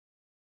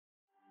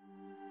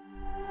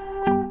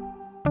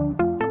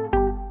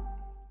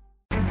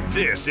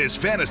This is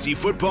Fantasy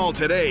Football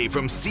Today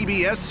from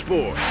CBS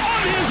Sports.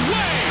 On his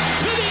way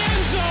to the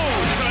end zone.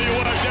 I'll tell you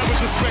what, that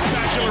was a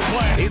spectacular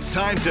play. It's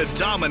time to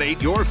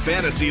dominate your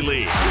fantasy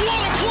league. What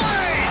a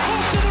play!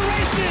 Off to the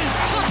races.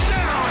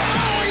 Touchdown.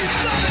 Oh, he's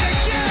done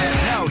it again.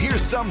 Now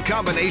here's some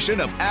combination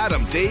of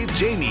Adam, Dave,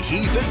 Jamie,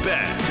 Heath, and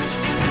Ben.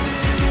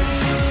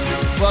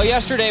 Well,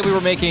 yesterday we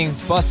were making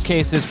bust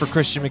cases for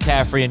Christian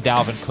McCaffrey and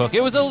Dalvin Cook.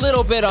 It was a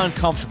little bit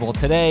uncomfortable.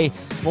 Today,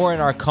 more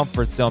in our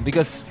comfort zone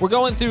because we're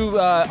going through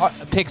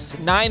picks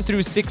 9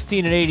 through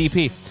 16 in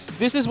ADP.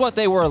 This is what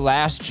they were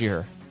last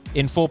year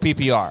in full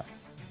PPR.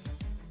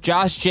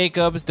 Josh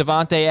Jacobs,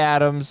 Devontae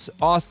Adams,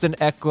 Austin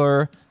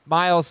Eckler,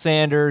 Miles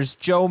Sanders,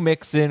 Joe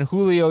Mixon,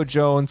 Julio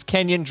Jones,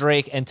 Kenyon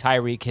Drake, and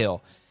Tyreek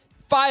Hill.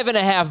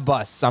 5.5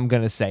 busts, I'm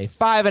going to say.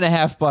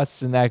 5.5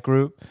 busts in that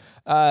group.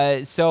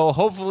 So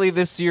hopefully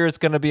this year it's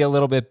going to be a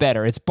little bit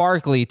better. It's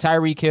Barkley,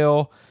 Tyreek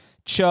Hill,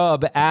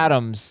 Chubb,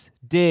 Adams,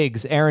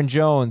 Diggs, Aaron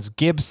Jones,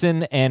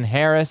 Gibson, and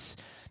Harris.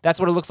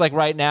 That's what it looks like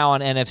right now on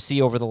NFC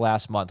over the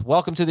last month.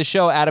 Welcome to the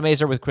show, Adam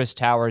Azer with Chris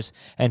Towers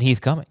and Heath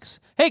Cummings.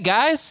 Hey,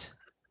 guys.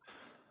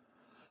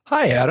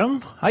 Hi,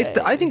 Adam.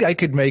 I think I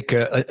could make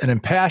an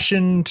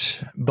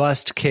impassioned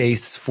bust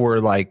case for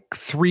like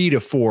 3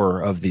 to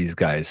 4 of these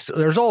guys.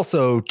 There's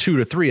also 2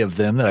 to 3 of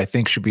them that I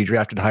think should be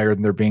drafted higher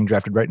than they're being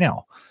drafted right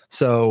now.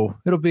 So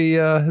it'll be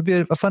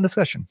a fun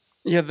discussion.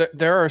 Yeah,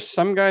 there are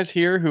some guys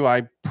here who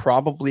I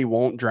probably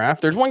won't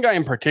draft. There's one guy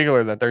in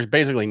particular that there's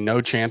basically no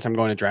chance I'm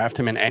going to draft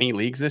him in any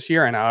leagues this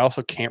year, and I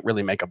also can't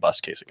really make a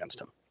bust case against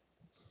him.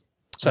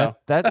 So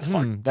that's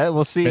fine. That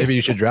we'll see. Maybe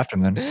you should draft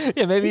him then.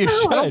 Yeah, maybe you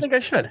should. I don't think I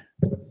should.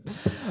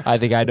 I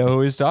think I know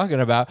who he's talking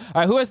about.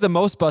 All right, who has the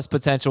most bust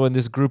potential in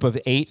this group of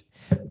 8?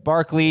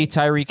 Barkley,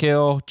 Tyreek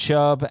Hill,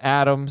 Chubb,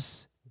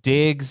 Adams,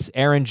 Diggs,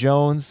 Aaron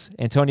Jones,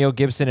 Antonio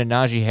Gibson, and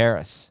Najee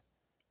Harris.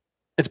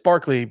 It's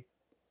Barkley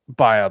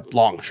by a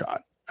long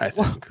shot, I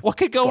think. What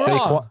could go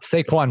wrong?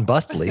 Saquon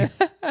Bustley.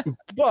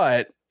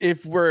 But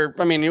if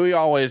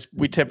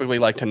we typically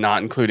like to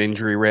not include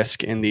injury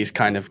risk in these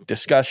kind of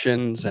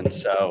discussions. And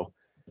so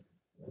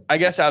I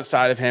guess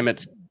outside of him,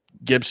 it's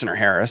Gibson or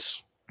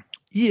Harris.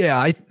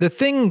 Yeah, the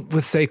thing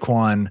with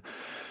Saquon,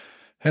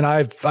 and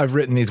I've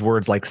written these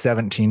words like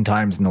 17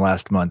 times in the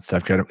last month.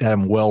 I've got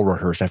them well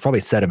rehearsed. I've probably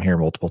said them here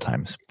multiple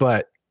times.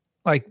 But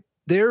like,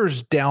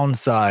 there's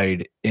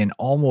downside in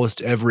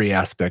almost every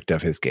aspect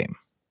of his game.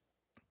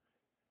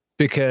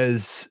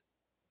 Because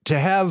to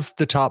have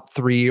the top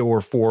 3 or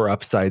 4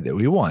 upside that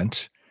we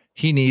want,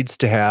 he needs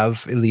to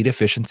have elite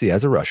efficiency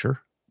as a rusher.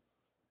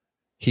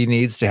 He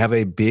needs to have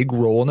a big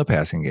role in the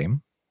passing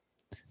game.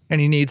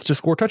 And he needs to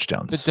score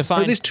touchdowns. Or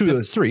at least 2 of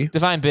those 3.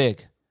 Define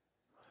big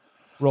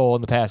role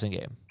in the passing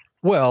game.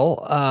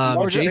 Well,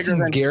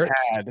 Jason Garrett,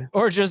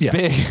 or just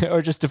big,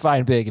 or just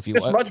define big if you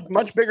want.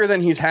 Much bigger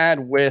than he's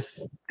had with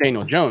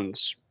Daniel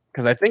Jones,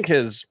 because I think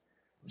his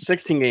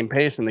 16-game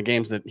pace in the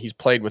games that he's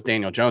played with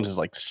Daniel Jones is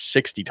like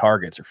 60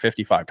 targets or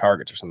 55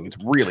 targets or something. It's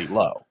really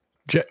low.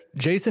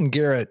 Jason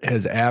Garrett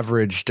has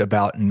averaged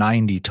about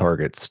 90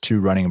 targets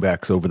to running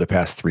backs over the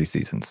past 3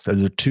 seasons.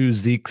 Those are 2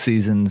 Zeke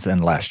seasons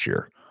and last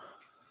year.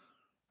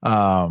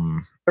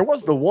 There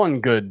was the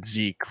one good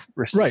Zeke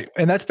receiver. Right,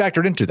 and that's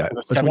factored into that.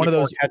 It's one of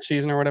those catch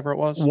season or whatever it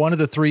was. One of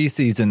the 3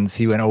 seasons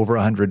he went over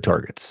 100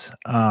 targets.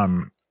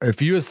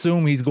 If you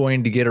assume he's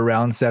going to get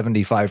around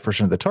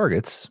 75% of the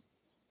targets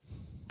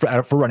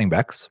for running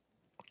backs,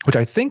 which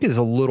I think is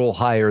a little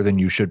higher than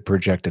you should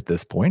project at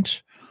this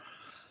point,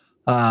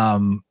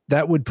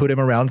 that would put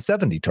him around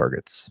 70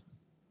 targets.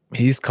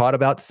 He's caught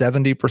about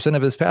 70%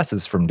 of his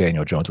passes from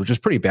Daniel Jones, which is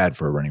pretty bad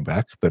for a running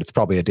back, but it's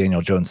probably a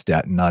Daniel Jones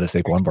stat and not a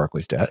Saquon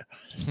Barkley stat.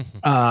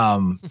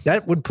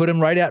 That would put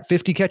him right at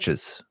 50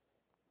 catches.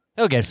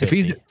 He'll get 50. If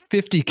he's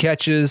 50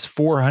 catches,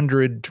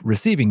 400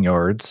 receiving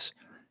yards,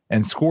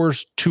 and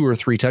scores 2 or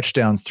 3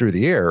 touchdowns through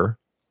the air,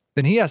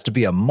 then he has to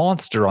be a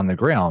monster on the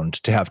ground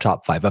to have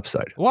top 5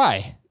 upside.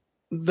 Why?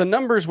 The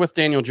numbers with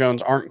Daniel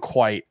Jones aren't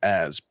quite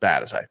as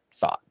bad as I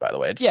thought, by the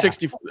way. It's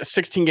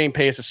 16-game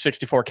pace is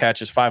 64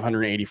 catches,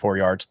 584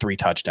 yards, 3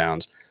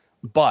 touchdowns.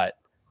 But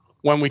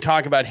when we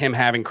talk about him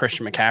having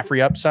Christian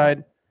McCaffrey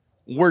upside,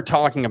 we're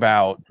talking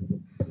about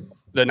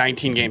the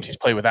 19 games he's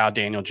played without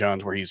Daniel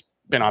Jones, where he's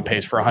been on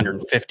pace for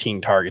 115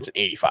 targets and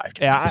 85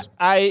 catches.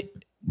 Yeah,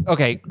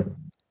 okay.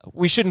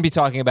 We shouldn't be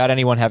talking about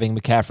anyone having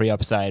McCaffrey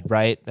upside,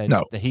 right?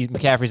 No.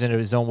 McCaffrey's into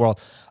his own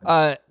world.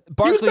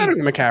 Barkley, he was better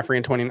than McCaffrey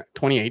in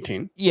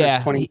 2018. Yeah,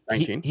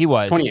 2019. He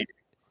was. 2018.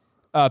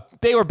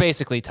 They were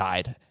basically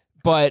tied,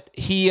 but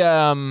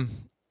I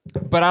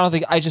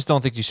just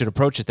don't think you should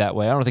approach it that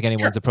way. I don't think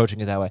anyone's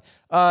approaching it that way.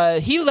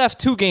 He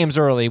left 2 games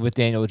early with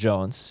Daniel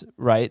Jones,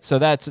 right? So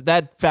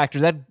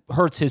that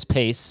hurts his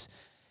pace.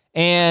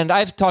 And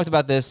I've talked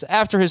about this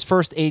after his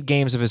first 8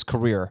 games of his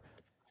career.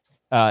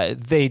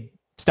 They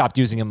stopped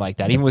using him like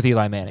that, even with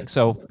Eli Manning.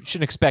 So you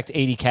shouldn't expect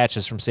 80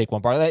 catches from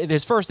Saquon Barkley.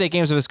 His first 8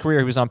 games of his career,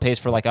 he was on pace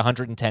for like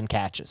 110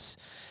 catches.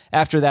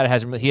 After that,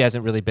 he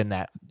hasn't really been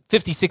that.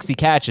 50, 60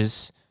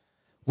 catches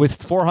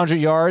with 400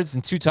 yards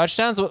and 2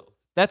 touchdowns.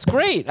 That's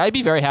great. I'd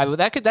be very happy with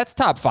that. That's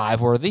top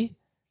 5 worthy.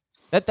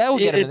 That will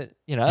get him.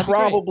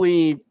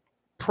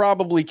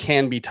 Probably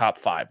can be top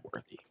 5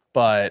 worthy.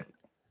 But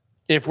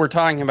if we're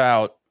talking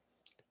about,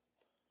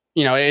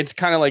 it's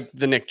kind of like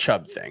the Nick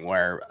Chubb thing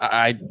where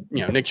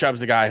Nick Chubb's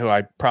the guy who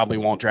I probably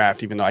won't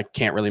draft, even though I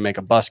can't really make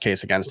a bust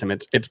case against him.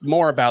 It's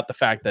more about the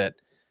fact that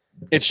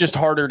it's just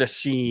harder to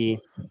see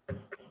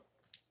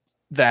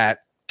that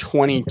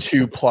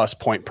 22 plus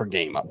point per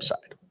game upside.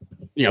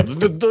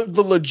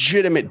 The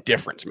legitimate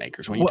difference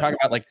makers. When you talk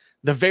about like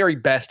the very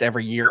best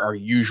every year are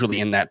usually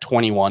in that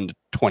 21 to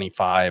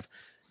 25.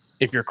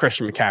 If you're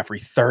Christian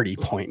McCaffrey, 30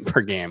 point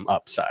per game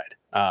upside.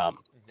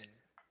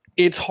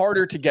 It's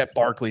harder to get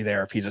Barkley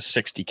there if he's a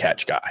 60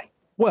 catch guy.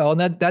 Well,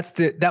 and that's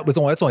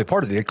only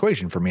part of the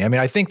equation for me. I mean,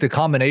 I think the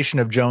combination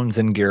of Jones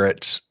and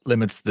Garrett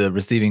limits the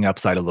receiving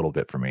upside a little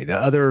bit for me. The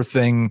other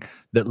thing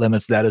that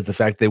limits that is the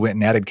fact they went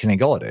and added Kenny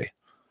Golladay.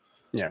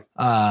 Yeah.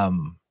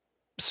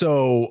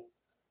 So,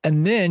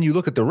 and then you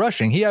look at the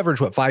rushing. He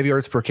averaged 5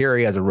 yards per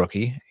carry as a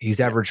rookie.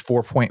 He's averaged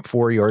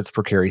 4.4 yards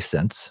per carry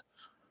since.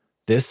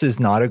 This is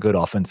not a good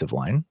offensive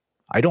line.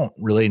 I don't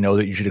really know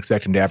that you should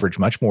expect him to average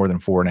much more than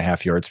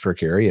 4.5 yards per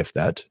carry, if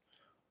that.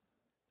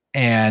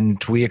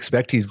 And we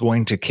expect he's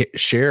going to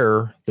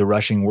share the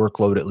rushing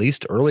workload at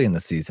least early in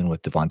the season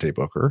with Devontae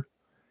Booker.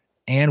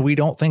 And we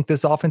don't think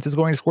this offense is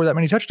going to score that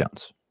many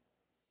touchdowns.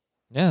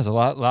 Yeah, there's a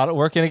lot of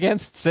working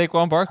against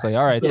Saquon Barkley.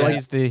 All right, so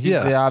he's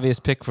the obvious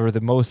pick for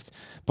the most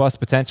bust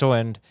potential,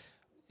 and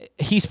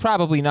he's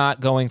probably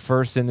not going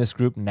first in this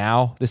group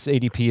now. This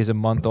ADP is a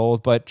month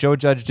old, but Joe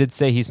Judge did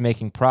say he's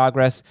making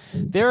progress.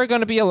 There are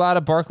going to be a lot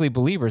of Barkley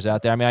believers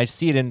out there. I mean, I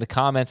see it in the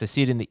comments. I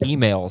see it in the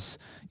emails.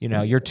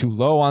 You're too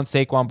low on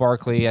Saquon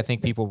Barkley. I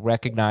think people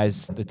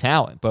recognize the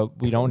talent,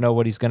 but we don't know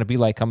what he's going to be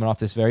like coming off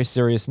this very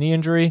serious knee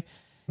injury.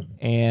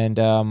 And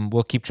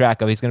we'll keep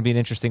track of. He's going to be an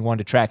interesting one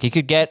to track. He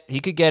could get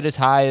as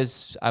high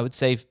as, I would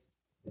say,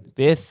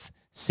 5th,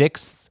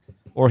 6th,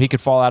 or he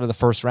could fall out of the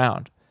first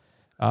round.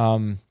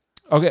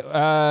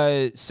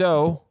 Okay, so,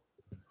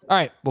 all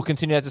right, we'll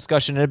continue that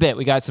discussion in a bit.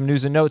 We got some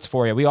news and notes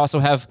for you. We also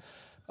have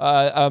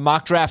a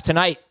mock draft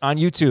tonight on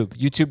YouTube,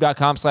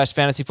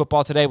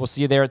 youtube.com/fantasyfootball today. We'll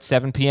see you there at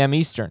 7 p.m.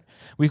 Eastern.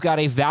 We've got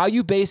a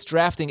value-based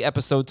drafting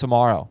episode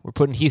tomorrow. We're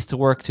putting Heath to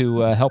work to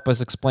help us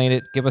explain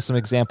it, give us some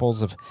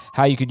examples of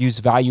how you could use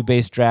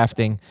value-based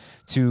drafting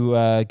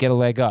to get a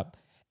leg up.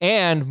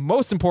 And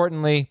most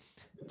importantly,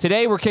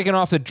 today, we're kicking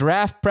off the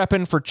Draft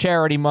Preppin' for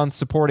Charity Month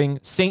supporting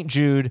St.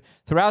 Jude.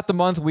 Throughout the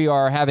month, we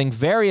are having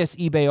various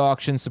eBay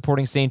auctions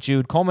supporting St.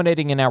 Jude,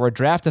 culminating in our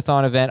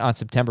Draftathon event on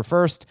September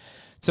 1st.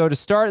 So to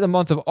start the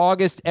month of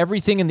August,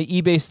 everything in the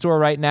eBay store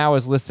right now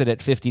is listed at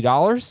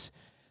 $50.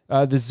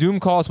 The Zoom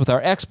calls with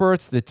our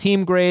experts, the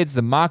team grades,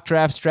 the mock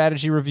draft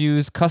strategy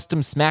reviews,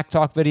 custom Smack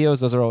Talk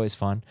videos, those are always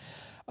fun.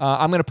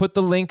 I'm going to put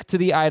the link to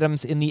the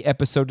items in the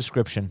episode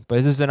description. But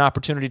this is an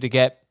opportunity to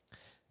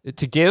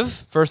give,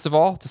 first of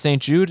all, to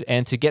St. Jude,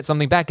 and to get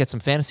something back, get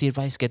some fantasy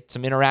advice, get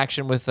some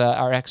interaction with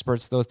our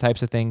experts, those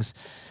types of things.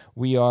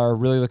 We are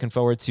really looking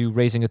forward to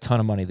raising a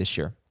ton of money this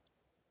year.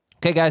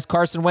 Okay, guys,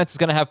 Carson Wentz is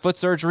going to have foot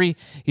surgery.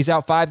 He's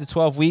out 5 to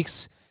 12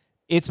 weeks.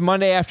 It's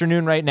Monday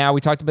afternoon right now.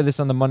 We talked about this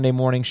on the Monday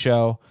morning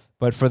show.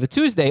 But for the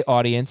Tuesday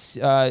audience,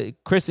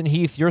 Chris and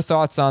Heath, your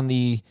thoughts on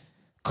the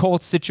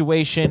Colts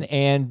situation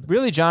and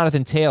really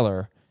Jonathan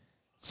Taylor.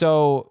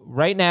 So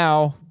right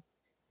now,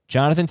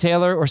 Jonathan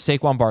Taylor or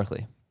Saquon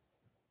Barkley?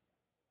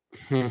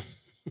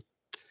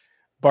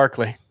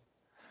 Barkley.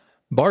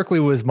 Barkley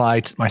was my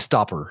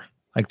stopper.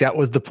 Like that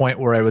was the point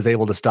where I was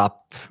able to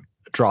stop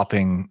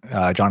dropping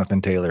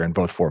Jonathan Taylor in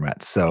both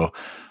formats. So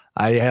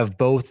I have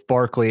both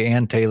Barkley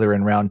and Taylor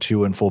in round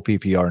 2 in full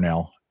PPR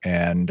now,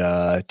 and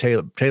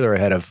Taylor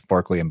ahead of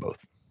Barkley in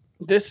both.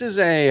 This is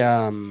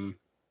a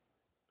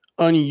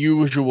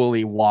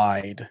unusually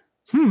wide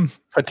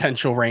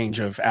potential range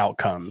of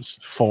outcomes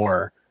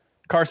for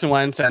Carson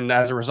Wentz, and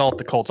as a result,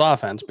 the Colts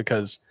offense,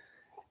 because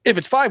if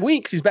it's 5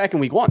 weeks, he's back in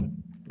week 1.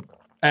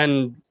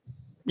 And,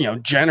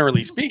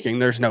 generally speaking,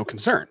 there's no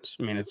concerns.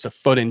 I mean, it's a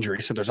foot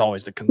injury, so there's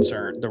always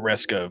the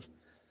risk of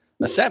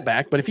a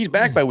setback. But if he's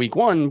back by week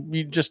 1,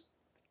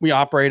 we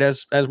operate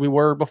as we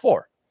were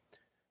before.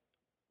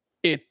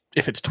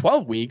 If it's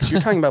 12 weeks,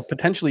 you're talking about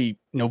potentially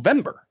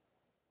November.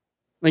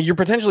 Like you're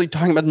potentially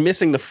talking about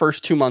missing the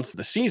first 2 months of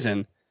the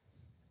season.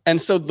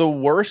 And so the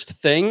worst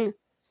thing,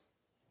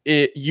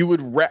 you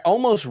would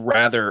almost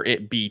rather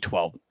it be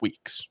 12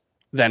 weeks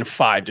than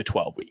 5 to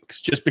 12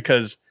 weeks, just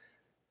because,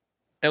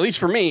 at least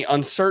for me,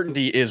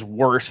 uncertainty is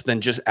worse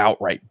than just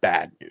outright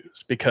bad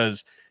news,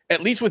 because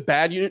at least with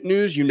bad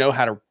news, you know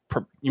how to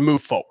you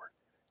move forward.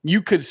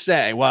 You could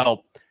say,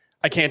 well,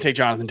 I can't take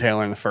Jonathan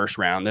Taylor in the first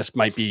round. This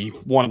might be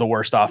one of the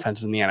worst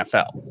offenses in the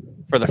NFL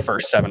for the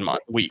first 7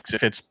 weeks.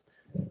 If it's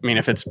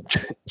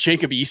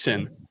Jacob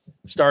Eason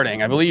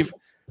starting, I believe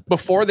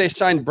before they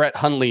signed Brett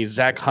Hundley,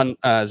 Zach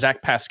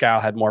Pascal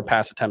had more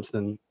pass attempts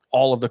than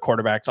all of the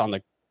quarterbacks on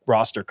the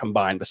roster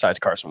combined besides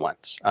Carson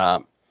Wentz.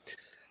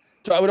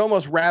 So I would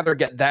almost rather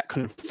get that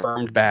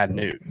confirmed bad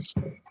news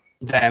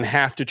than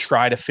have to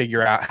try to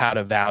figure out how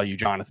to value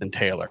Jonathan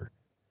Taylor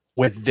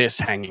with this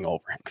hanging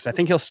over him, because I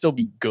think he'll still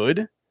be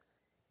good,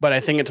 but I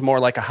think it's more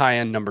like a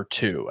high-end number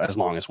 2 as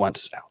long as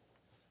Wentz is out.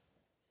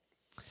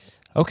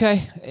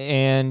 Okay,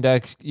 and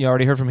you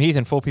already heard from Heath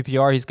in full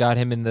PPR. He's got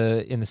him in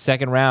the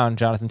second round,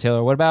 Jonathan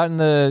Taylor. What about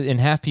in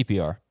half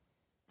PPR?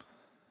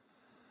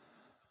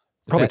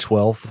 Probably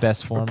 12,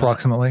 best format,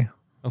 approximately.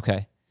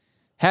 Okay,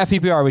 half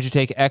PPR. Would you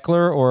take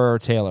Eckler or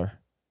Taylor?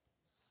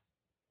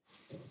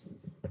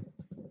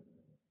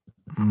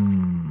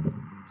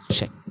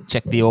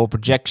 Check the old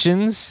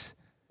projections.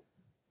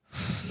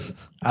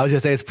 I was gonna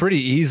say it's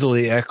pretty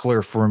easily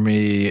Eckler for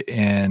me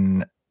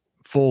in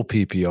full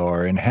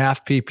PPR. In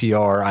half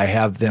PPR, I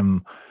have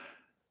them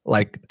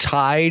like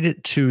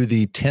tied to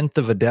the 10th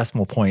of a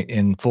decimal point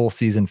in full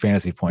season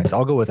fantasy points.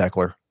 I'll go with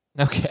Eckler.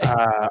 Okay.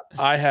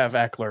 I have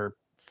Eckler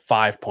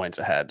 5 points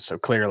ahead, so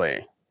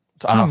clearly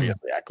it's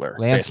obviously Eckler.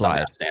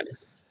 Landslide.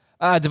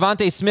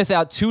 Devontae Smith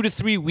out 2 to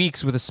 3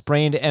 weeks with a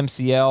sprained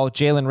MCL.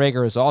 Jalen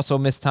Reagor has also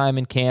missed time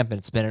in camp, and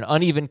it's been an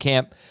uneven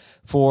camp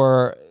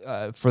for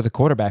the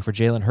quarterback, for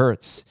Jalen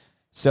Hurts.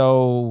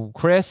 So,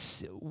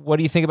 Chris, what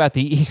do you think about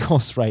the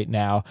Eagles right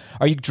now?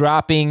 Are you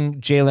dropping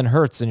Jalen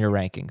Hurts in your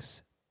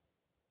rankings?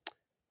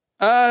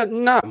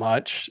 Not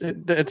much.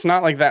 It's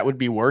not like that would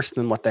be worse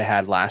than what they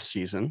had last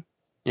season.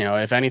 You know,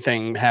 if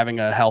anything, having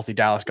a healthy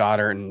Dallas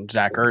Goedert and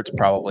Zach Ertz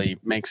probably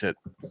makes it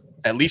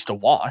at least a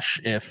wash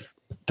if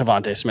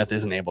Devontae Smith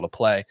isn't able to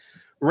play.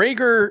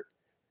 Reagor,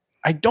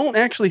 I don't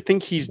actually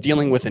think he's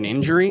dealing with an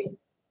injury.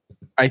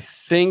 I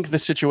think the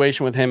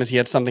situation with him is he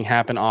had something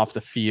happen off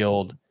the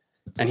field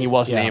and he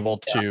wasn't able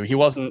to, he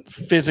wasn't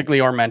physically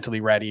or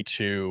mentally ready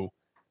to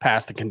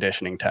pass the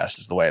conditioning test,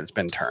 is the way it's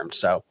been termed.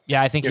 So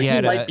yeah, I think he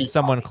had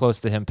someone close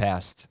to him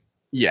passed.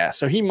 Yeah.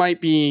 So he might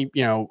be,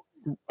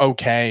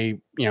 okay,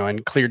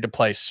 and cleared to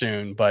play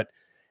soon, but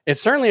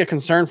it's certainly a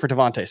concern for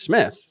Devontae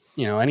Smith.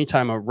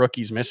 Anytime a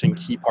rookie's missing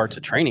key parts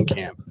of training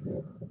camp,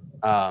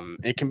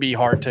 it can be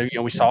hard to,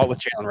 we saw it with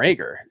Jalen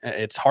Reagor.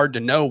 It's hard to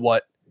know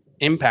what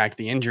impact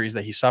the injuries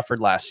that he suffered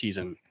last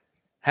season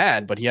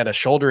had, but he had a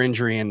shoulder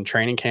injury in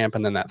training camp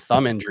and then that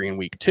thumb injury in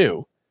week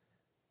 2.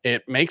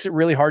 It makes it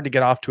really hard to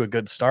get off to a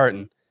good start.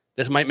 And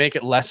this might make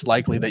it less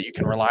likely that you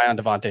can rely on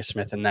Devontae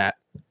Smith in that,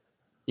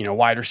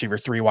 wide receiver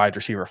 3, wide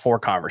receiver 4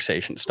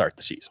 conversation to start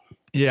the season.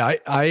 Yeah,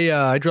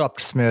 I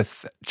dropped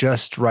Smith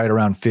just right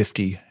around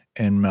 50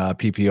 in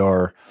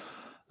PPR,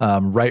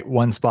 right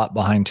one spot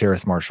behind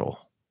Terrace Marshall,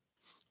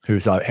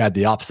 who's had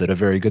the opposite, a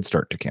very good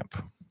start to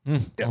camp.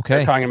 Okay.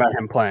 They're talking about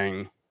him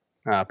playing,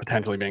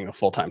 potentially being a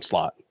full-time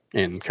slot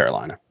in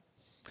Carolina.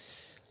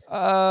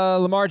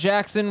 Lamar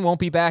Jackson won't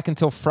be back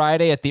until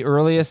Friday at the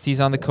earliest. He's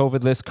on the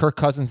COVID list. Kirk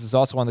Cousins is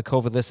also on the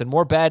COVID list. And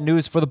more bad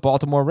news for the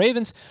Baltimore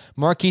Ravens.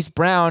 Marquise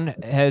Brown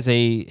has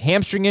a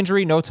hamstring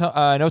injury. No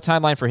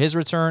timeline for his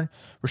return.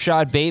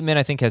 Rashad Bateman,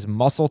 I think, has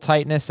muscle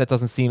tightness. That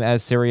doesn't seem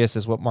as serious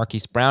as what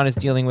Marquise Brown is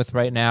dealing with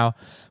right now.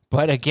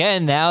 But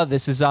again, now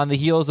this is on the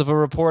heels of a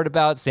report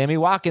about Sammy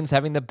Watkins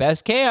having the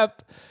best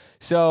camp.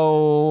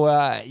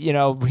 So,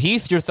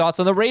 Heath, your thoughts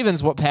on the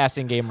Ravens'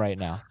 passing game right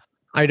now?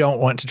 I don't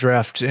want to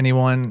draft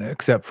anyone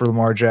except for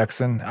Lamar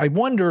Jackson. I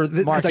wonder.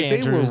 Mark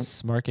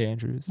Andrews.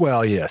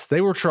 Well, yes,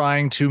 they were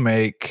trying to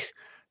make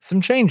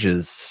some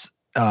changes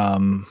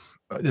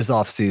this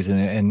offseason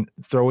and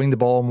throwing the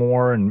ball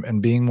more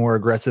and being more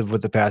aggressive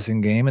with the passing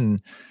game. And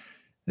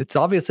it's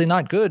obviously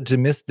not good to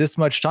miss this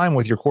much time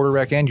with your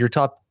quarterback and your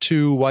top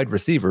 2 wide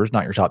receivers,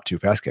 not your top 2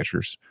 pass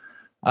catchers.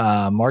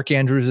 Mark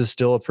Andrews is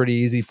still a pretty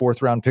easy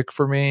 4th round pick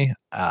for me.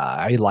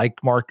 I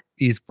like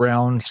Marquise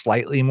Brown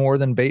slightly more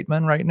than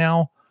Bateman right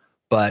now,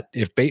 but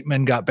if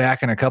Bateman got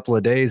back in a couple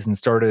of days and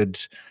started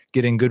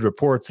getting good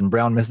reports and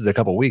Brown misses a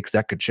couple of weeks,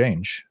 that could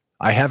change.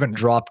 I haven't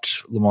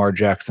dropped Lamar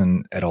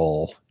Jackson at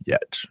all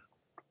yet.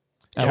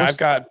 Yeah, I've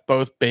got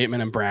both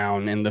Bateman and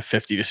Brown in the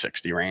 50 to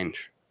 60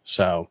 range.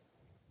 So,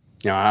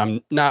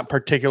 I'm not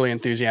particularly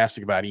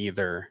enthusiastic about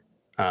either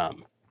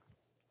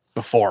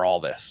before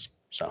all this.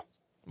 So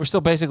we're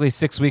still basically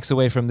 6 weeks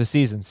away from the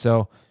season,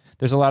 so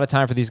there's a lot of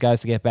time for these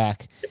guys to get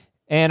back.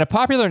 And a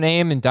popular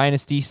name in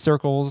dynasty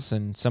circles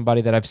and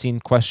somebody that I've seen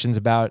questions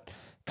about,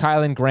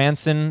 Kylen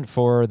Granson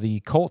for the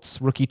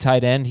Colts, rookie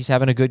tight end. He's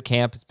having a good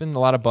camp. It's been a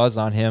lot of buzz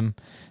on him.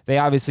 They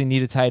obviously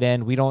need a tight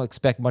end. We don't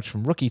expect much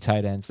from rookie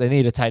tight ends. They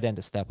need a tight end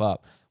to step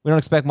up. We don't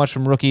expect much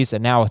from rookies,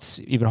 and now it's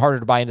even harder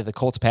to buy into the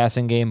Colts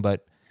passing game,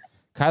 but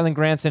Kylen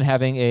Granson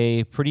having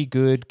a pretty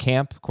good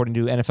camp, according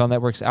to NFL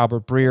Network's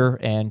Albert Breer,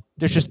 and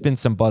there's just been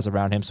some buzz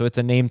around him, so it's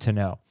a name to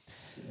know.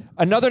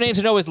 Another name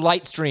to know is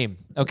Lightstream,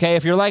 okay?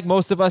 If you're like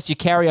most of us, you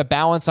carry a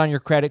balance on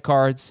your credit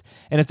cards,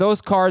 and if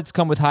those cards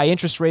come with high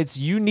interest rates,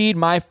 you need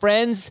my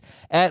friends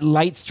at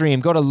Lightstream.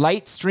 Go to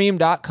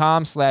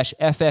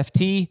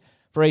lightstream.com/FFT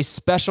for a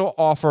special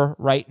offer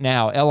right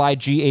now.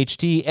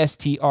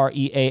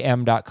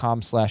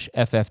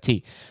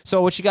 lightstream.com/FFT.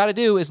 So what you got to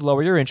do is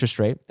lower your interest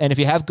rate. And if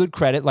you have good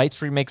credit,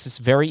 Lightstream makes this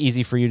very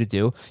easy for you to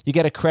do. You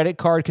get a credit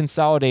card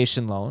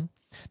consolidation loan.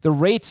 The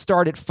rates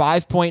start at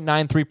 5.93%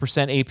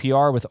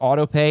 APR with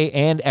autopay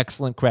and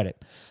excellent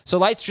credit. So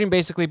Lightstream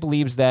basically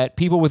believes that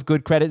people with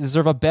good credit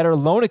deserve a better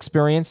loan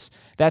experience.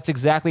 That's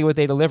exactly what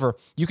they deliver.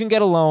 You can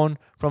get a loan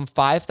from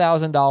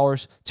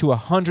 $5,000 to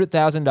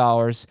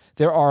 $100,000.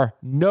 There are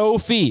no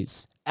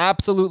fees,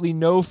 absolutely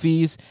no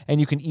fees, and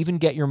you can even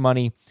get your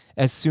money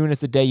as soon as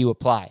the day you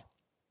apply.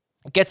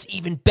 It gets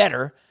even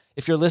better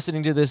if you're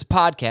listening to this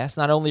podcast.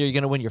 Not only are you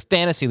going to win your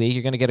fantasy league,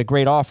 you're going to get a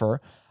great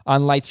offer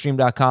on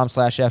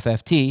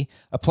lightstream.com/FFT.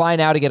 Apply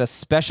now to get a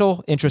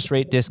special interest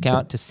rate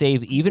discount to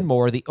save even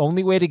more. The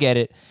only way to get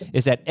it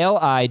is at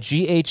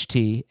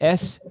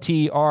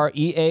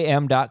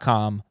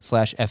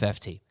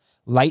lightstream.com/FFT.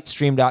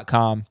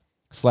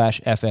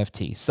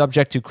 lightstream.com/FFT.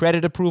 Subject to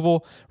credit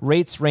approval.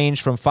 Rates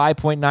range from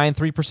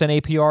 5.93%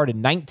 APR to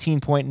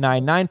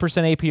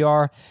 19.99%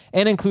 APR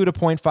and include a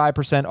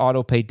 0.5%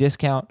 auto pay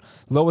discount.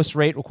 Lowest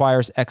rate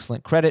requires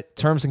excellent credit.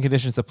 Terms and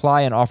conditions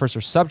apply and offers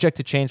are subject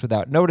to change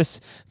without notice.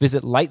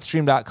 Visit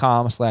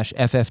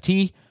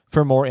lightstream.com/FFT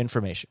for more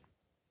information.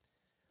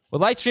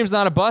 Well, Lightstream's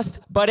not a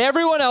bust, but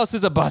everyone else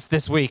is a bust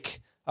this week.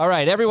 All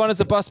right, everyone is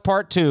a bust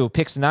part 2,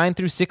 picks 9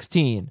 through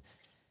 16.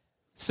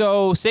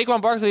 So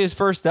Saquon Barkley is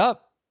first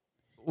up.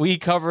 We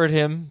covered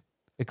him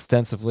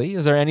extensively.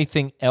 Is there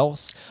anything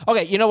else?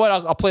 Okay, you know what?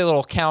 I'll play a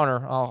little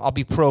counter. I'll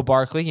be pro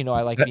Barkley. You know,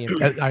 I like being.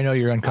 I know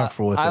you're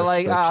uncomfortable with this.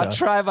 I'll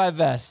try my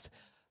best.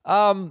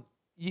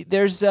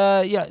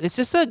 It's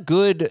just a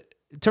good,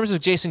 in terms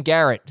of Jason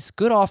Garrett, it's a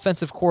good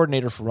offensive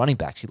coordinator for running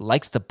backs. He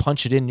likes to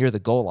punch it in near the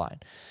goal line.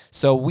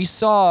 So we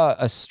saw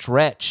a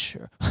stretch.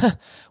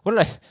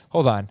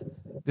 Hold on.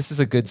 This is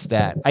a good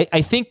stat.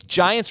 I think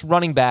Giants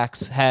running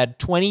backs had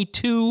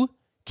 22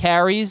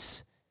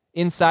 carries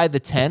inside the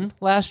 10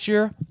 last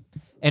year,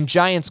 and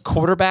Giants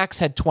quarterbacks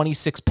had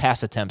 26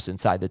 pass attempts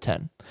inside the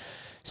 10.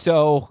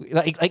 So,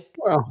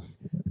 well,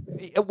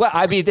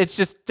 I mean,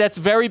 that's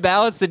very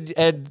balanced,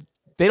 and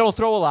they don't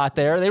throw a lot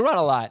there. They run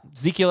a lot.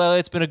 Ezekiel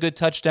Elliott's been a good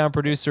touchdown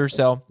producer.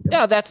 So,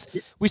 yeah,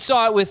 we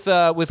saw it with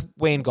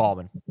Wayne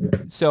Gallman.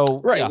 So,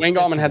 right, yeah, Wayne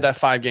Gallman had that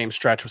 5-game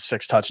stretch with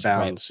 6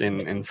 touchdowns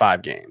in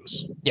 5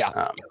 games.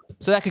 Yeah.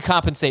 So that could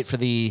compensate for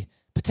the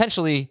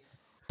potentially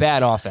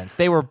bad offense.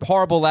 They were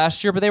horrible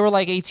last year, but they were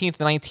like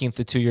 18th and 19th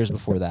the 2 years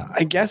before that.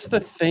 I guess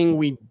the thing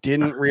we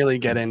didn't really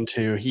get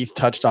into, Heath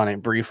touched on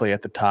it briefly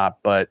at the top,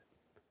 but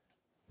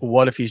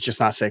what if he's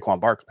just not Saquon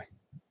Barkley?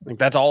 Like,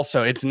 that's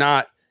also, it's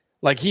not,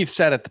 like Heath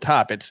said at the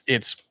top,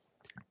 it's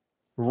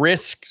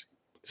risk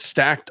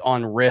stacked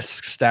on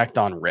risk stacked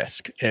on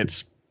risk.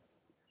 It's,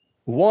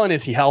 1,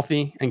 is he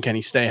healthy and can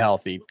he stay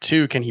healthy?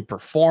 2, can he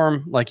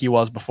perform like he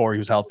was before he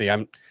was healthy?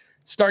 I'm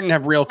starting to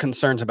have real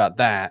concerns about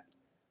that.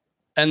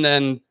 And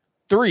then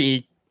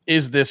 3,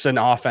 is this an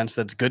offense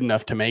that's good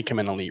enough to make him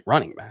an elite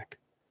running back?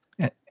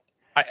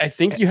 I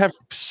think you have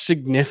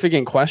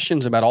significant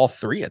questions about all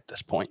 3 at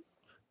this point.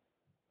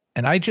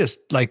 And I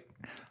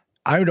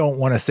don't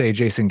want to say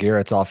Jason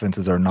Garrett's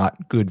offenses are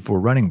not good for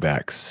running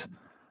backs,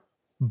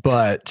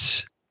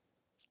 but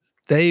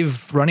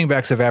running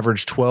backs have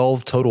averaged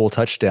 12 total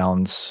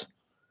touchdowns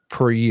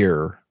per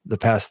year the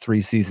past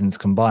 3 seasons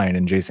combined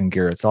in Jason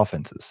Garrett's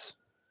offenses.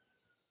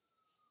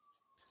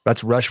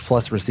 That's rush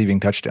plus receiving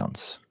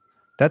touchdowns.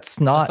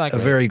 That's not a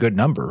very good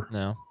number.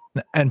 No.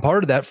 And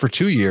part of that for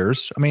 2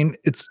 years, I mean,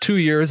 it's 2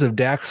 years of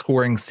Dak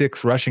scoring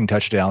 6 rushing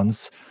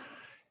touchdowns,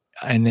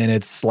 and then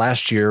it's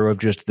last year of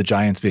just the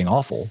Giants being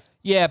awful.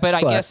 Yeah, but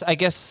I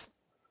guess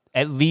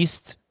at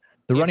least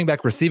the running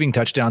back receiving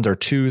touchdowns are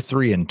 2,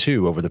 3, and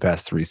 2 over the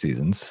past 3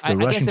 seasons. The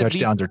rushing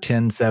touchdowns are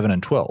 10, 7,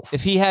 and 12.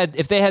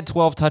 If they had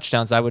 12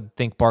 touchdowns, I would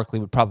think Barkley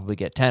would probably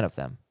get 10 of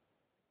them.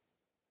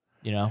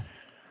 You know?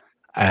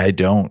 I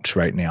don't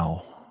right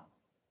now.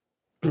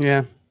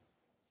 Yeah.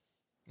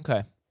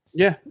 Okay.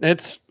 Yeah,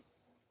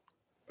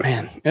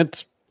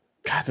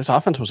 God, this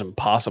offense was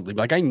impossibly,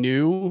 like, I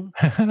knew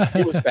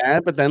it was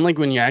bad, but then, like,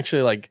 when you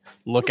actually, like,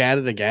 look at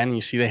it again,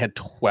 you see they had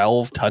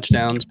 12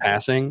 touchdowns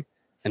passing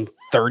and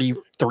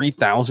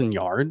 33,000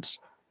 yards.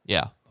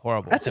 Yeah,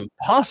 horrible. That's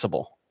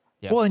impossible.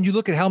 Yeah. Well, and you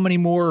look at how many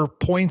more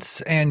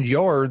points and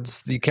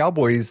yards the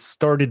Cowboys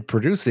started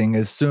producing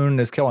as soon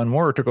as Kellen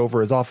Moore took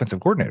over as offensive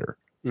coordinator.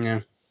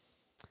 Yeah.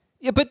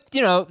 Yeah, but,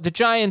 you know, the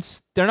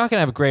Giants, they're not going to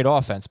have a great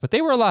offense, but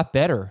they were a lot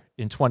better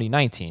in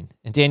 2019.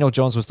 And Daniel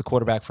Jones was the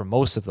quarterback for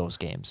most of those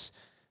games.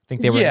 I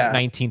think they were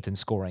 19th in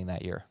scoring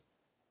that year.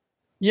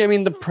 Yeah, I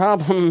mean, the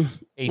problem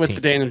 18th. with the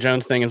Daniel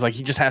Jones thing is, like,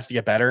 he just has to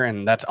get better,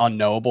 and that's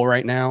unknowable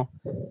right now.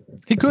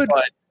 He could.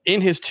 But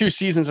in his 2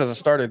 seasons as a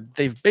starter,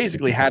 they've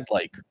basically had,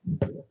 like,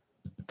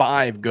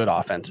 5 good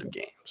offensive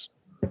games.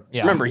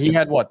 Yeah. Remember, he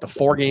had, the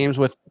 4 games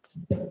with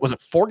 – was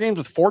it 4 games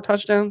with 4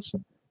 touchdowns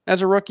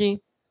as a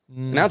rookie?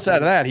 And outside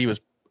of that, he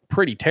was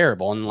pretty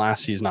terrible. And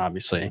last season,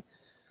 obviously,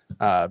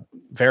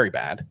 very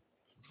bad.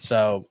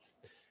 So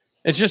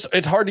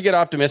it's hard to get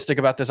optimistic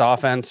about this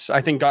offense.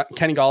 I think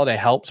Kenny Golladay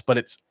helps,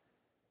 but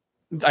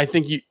I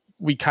think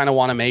we kind of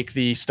want to make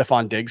the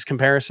Stephon Diggs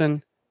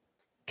comparison.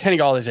 Kenny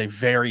Golladay is a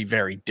very,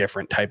 very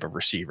different type of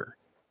receiver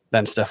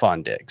than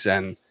Stephon Diggs.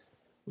 And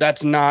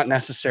that's not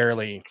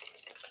necessarily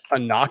a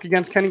knock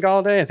against Kenny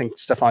Golladay. I think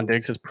Stephon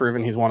Diggs has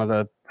proven he's one of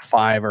the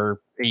 5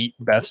 or 8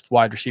 best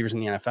wide receivers in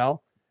the NFL.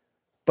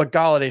 But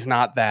Galladay's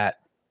not that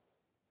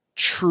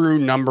true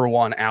number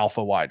 1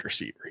 alpha wide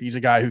receiver. He's a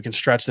guy who can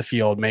stretch the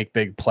field, make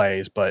big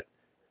plays, but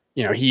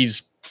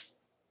he's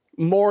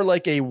more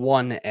like a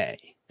 1A,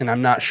 and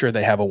I'm not sure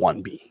they have a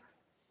 1B.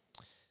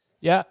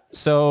 Yeah,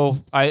 so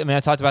I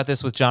talked about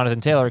this with Jonathan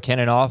Taylor.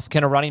 Can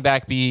a running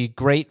back be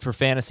great for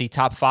fantasy,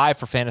 top 5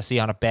 for fantasy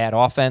on a bad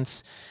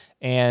offense?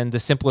 And the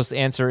simplest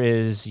answer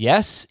is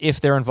yes, if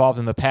they're involved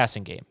in the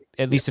passing game,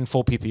 at least in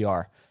full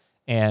PPR.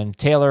 And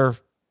Taylor,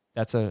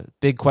 that's a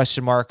big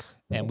question mark,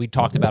 and we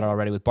talked about it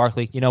already with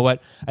Barkley. You know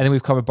what? I think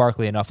we've covered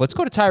Barkley enough. Let's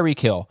go to Tyreek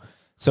Hill.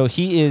 So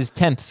he is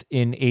 10th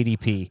in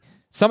ADP.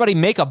 Somebody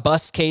make a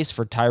bust case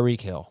for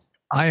Tyreek Hill.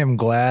 I am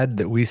glad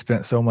that we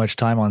spent so much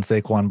time on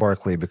Saquon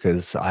Barkley,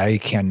 because I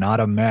cannot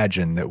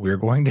imagine that we're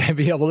going to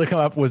be able to come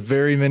up with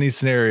very many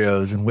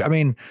scenarios.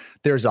 And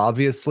there's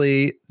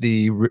obviously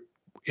the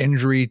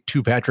injury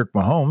to Patrick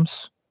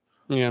Mahomes.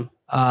 Yeah.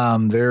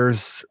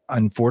 There's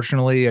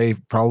unfortunately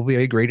probably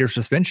a greater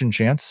suspension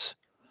chance.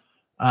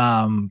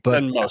 But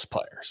than most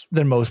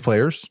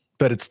players,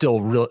 but it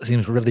still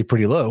seems really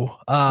pretty low.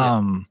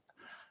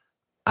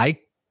 I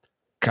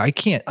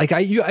can't,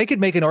 I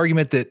could make an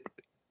argument that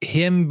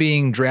him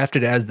being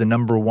drafted as the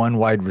number 1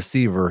 wide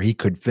receiver, he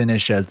could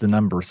finish as the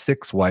number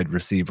 6 wide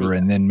receiver.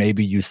 And then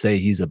maybe you say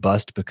he's a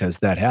bust because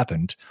that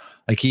happened.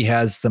 Like, he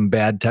has some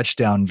bad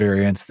touchdown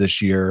variance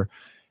this year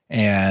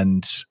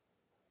and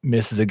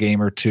misses a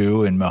game or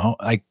two, and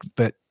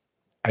but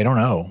I don't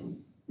know.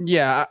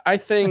 Yeah, I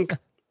think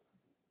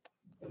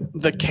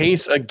the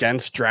case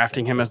against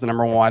drafting him as the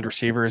number 1 wide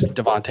receiver is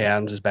Davante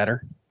Adams is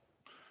better.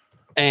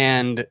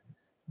 And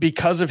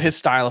because of his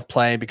style of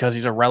play, because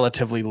he's a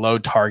relatively low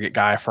target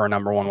guy for a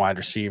number 1 wide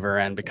receiver,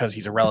 and because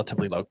he's a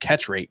relatively low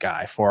catch rate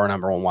guy for a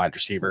number 1 wide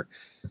receiver,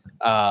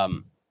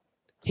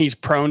 he's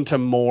prone to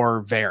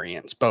more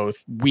variance,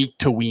 both week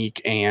to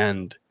week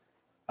and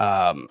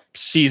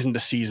season to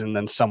season,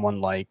 than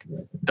someone like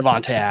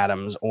Davante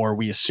Adams, or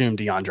we assume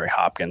DeAndre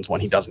Hopkins, when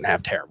he doesn't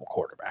have terrible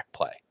quarterback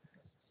play.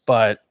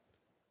 But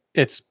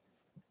it's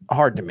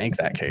hard to make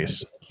that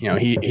case.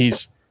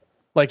 He's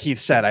like Heath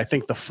said, I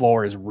think the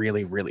floor is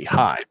really, really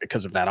high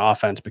because of that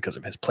offense, because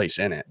of his place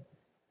in it.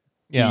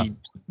 Yeah.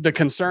 The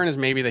concern is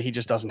maybe that he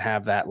just doesn't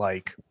have that,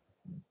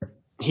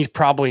 he's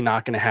probably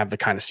not going to have the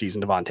kind of season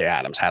Davante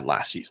Adams had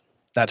last season.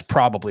 That's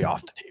probably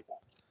off the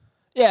table.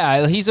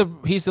 Yeah, he's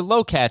a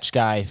low catch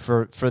guy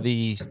for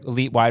the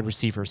elite wide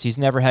receivers. He's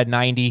never had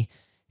 90.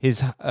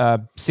 His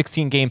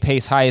 16-game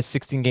pace, highest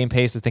 16-game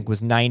pace, I think,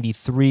 was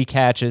 93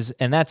 catches,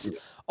 and that's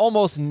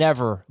almost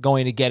never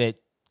going to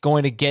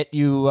get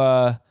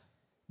you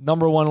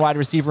number 1 wide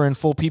receiver in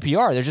full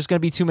PPR. There's just going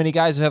to be too many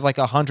guys who have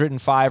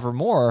 105 or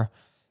more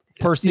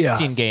per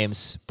 16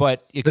 games,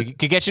 but it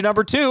could get you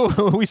number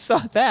 2. We saw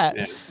that.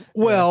 Yeah.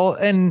 Well,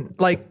 and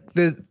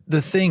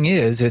the thing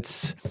is,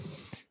 it's,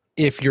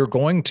 if you're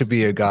going to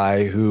be a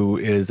guy who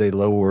is a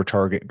lower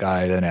target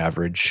guy than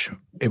average,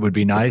 it would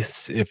be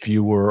nice if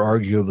you were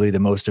arguably the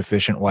most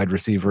efficient wide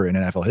receiver in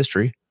NFL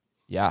history.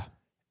 Yeah.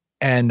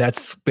 And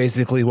that's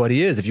basically what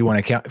he is. If you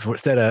want to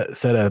set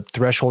a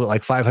threshold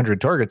at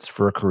 500 targets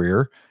for a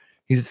career,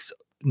 he's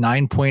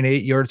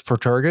 9.8 yards per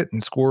target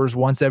and scores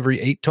once every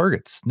 8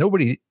 targets.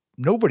 Nobody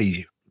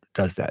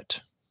does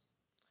that.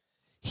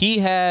 He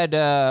had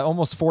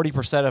almost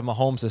 40% of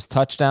Mahomes'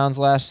 touchdowns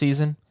last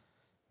season.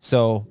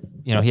 So,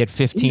 he had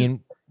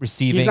 15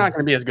 receiving. He's not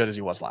going to be as good as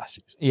he was last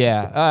season.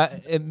 Yeah.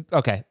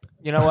 Okay.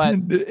 You know what?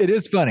 It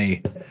is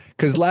funny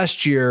because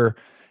last year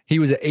he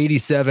was at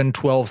 87,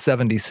 12,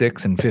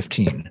 76, and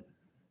 15.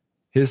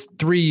 His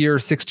 3-year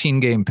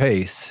 16-game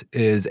pace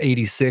is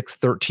 86,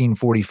 13,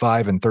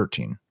 45, and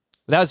 13.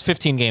 That was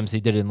 15 games he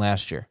did in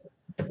last year.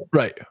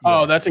 Right.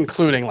 Oh, that's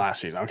including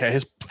last season. Okay.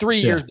 His 3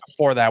 years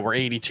before that were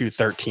 82,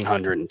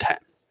 1310.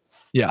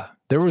 Yeah.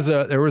 There was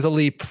a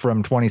leap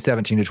from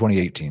 2017 to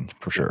 2018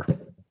 for sure.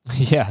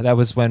 Yeah, that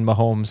was when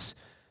Mahomes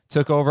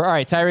took over. All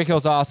right, Tyreek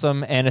Hill's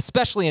awesome, and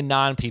especially in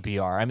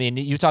non-PPR. I mean,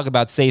 you talk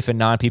about safe in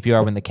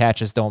non-PPR when the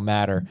catches don't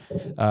matter.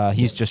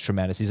 He's just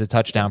tremendous. He's a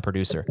touchdown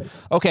producer.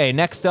 Okay,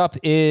 next up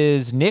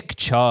is Nick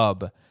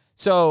Chubb.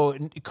 So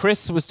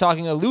Chris was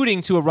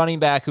alluding to a running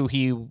back who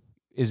he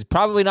is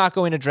probably not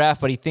going to draft,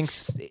 but he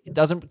thinks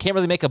can't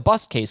really make a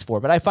bust case for.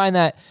 But I find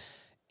that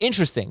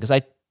interesting because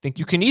I think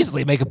you can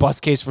easily make a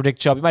bust case for Nick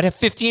Chubb. He might have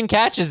 15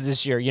 catches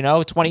this year,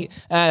 20.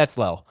 That's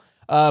low.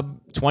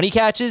 20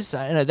 catches,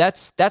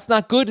 that's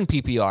not good in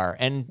PPR,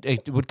 and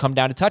it would come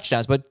down to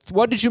touchdowns. But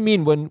what did you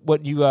mean when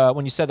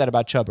you said that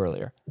about Chubb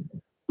earlier?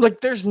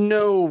 There's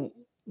no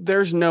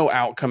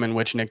outcome in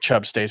which Nick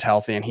Chubb stays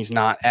healthy and he's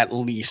not at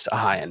least a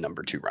high-end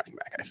number 2 running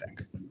back, I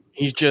think.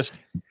 He's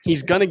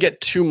going to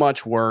get too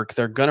much work.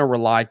 They're going to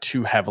rely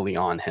too heavily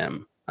on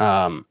him.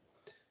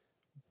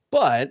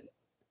 But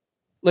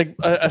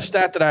a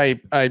stat that I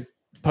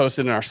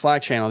posted in our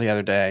Slack channel the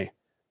other day,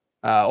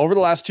 over the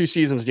last 2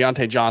 seasons,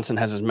 Deontay Johnson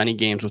has as many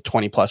games with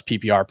 20-plus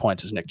PPR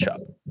points as Nick Chubb.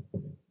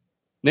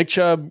 Nick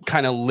Chubb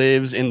kind of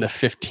lives in the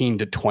 15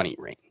 to 20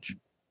 range.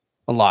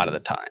 a lot of the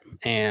time.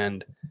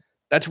 And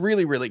that's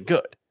really, really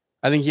good.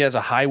 I think he has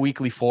a high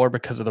weekly floor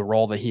because of the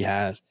role that he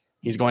has.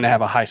 He's going to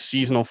have a high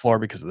seasonal floor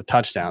because of the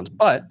touchdowns.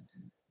 But,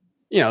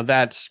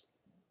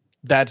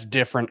 that's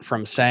different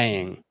from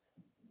saying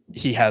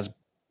he has,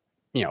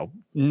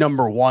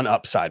 number one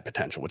upside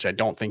potential, which I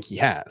don't think he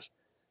has.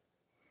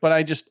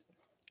 But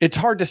it's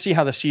hard to see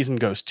how the season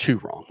goes too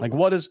wrong. Like,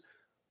 what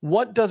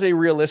does a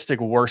realistic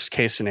worst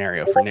case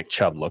scenario for Nick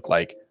Chubb look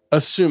like,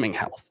 assuming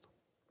health?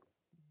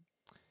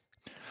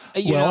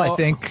 I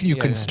think you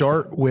can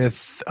start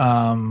with,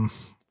 do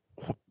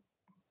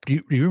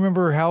you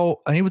remember how,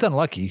 and he was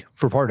unlucky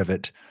for part of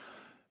it,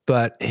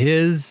 but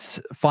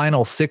his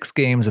final 6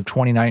 games of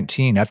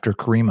 2019 after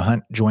Kareem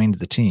Hunt joined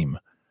the team,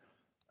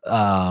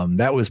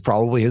 that was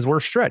probably his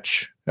worst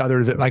stretch,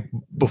 other than like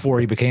before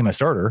he became a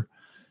starter.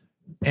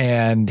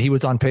 And he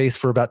was on pace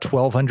for about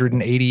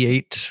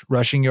 1,288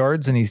 rushing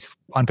yards, and he's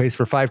on pace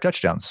for 5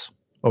 touchdowns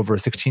over a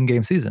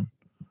 16-game season.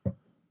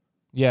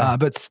 Yeah.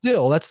 But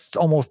still, that's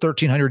almost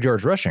 1,300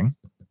 yards rushing.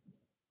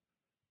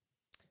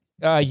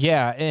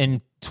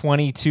 And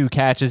 22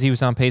 catches he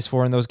was on pace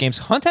for in those games.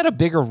 Hunt had a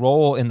bigger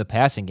role in the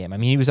passing game. I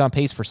mean, he was on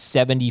pace for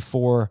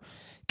 74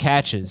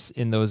 catches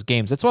in those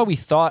games. That's why we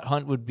thought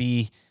Hunt would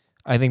be,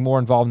 I think, more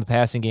involved in the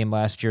passing game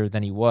last year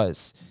than he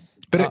was.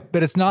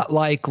 But it's not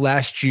like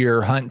last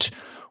year Hunt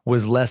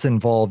was less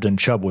involved and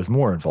Chubb was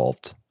more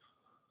involved.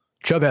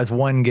 Chubb has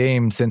 1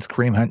 game since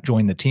Kareem Hunt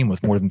joined the team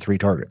with more than 3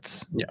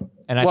 targets. Yeah.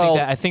 And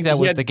I think that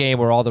was the game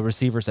where all the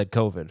receivers had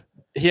COVID.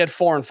 He had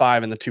 4 and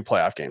 5 in the 2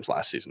 playoff games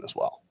last season as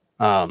well.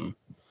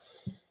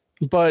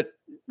 But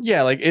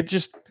yeah, like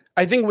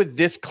I think with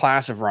this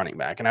class of running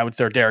back, and I would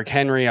throw Derrick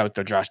Henry, I would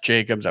throw Josh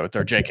Jacobs, I would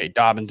throw J.K.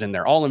 Dobbins in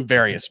there, all in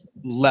various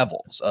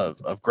levels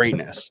of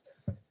greatness.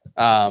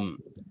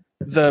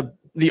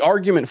 The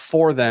argument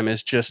for them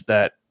is just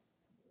that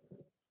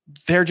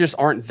there just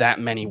aren't that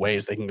many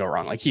ways they can go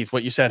wrong. Like Heath,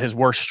 what you said, his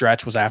worst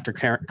stretch was after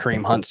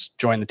Kareem Hunt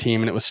joined the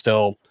team, and it was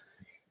still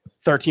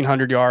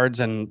 1,300 yards,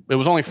 and it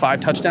was only 5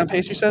 touchdown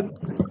pace, you said?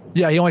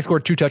 Yeah, he only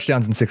scored 2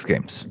 touchdowns in 6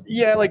 games.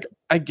 Yeah, like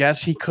I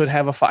guess he could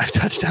have a 5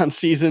 touchdown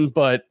season,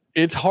 but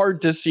it's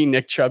hard to see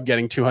Nick Chubb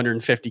getting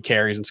 250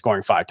 carries and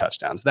scoring 5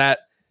 touchdowns. That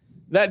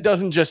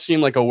doesn't just seem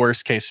like a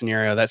worst case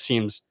scenario. That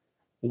seems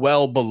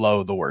well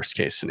below the worst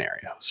case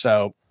scenario.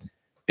 So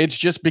it's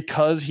just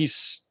because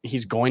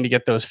he's going to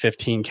get those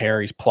 15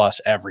 carries plus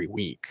every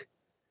week.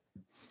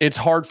 It's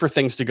hard for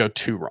things to go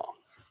too wrong.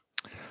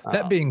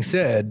 That being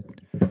said,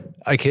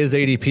 like his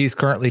ADP is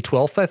currently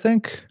 12th, I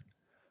think.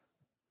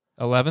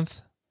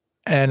 11th.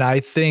 And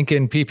I think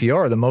in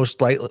PPR, the most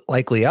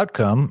likely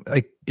outcome,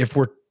 like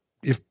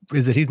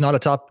is that he's not a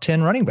top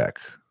 10 running back.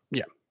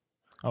 Yeah.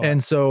 Oh.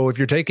 And so if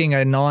you're taking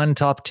a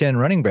non-top 10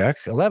 running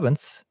back,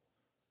 11th,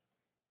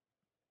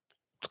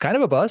 it's kind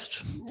of a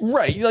bust.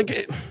 Right.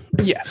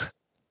 Yeah.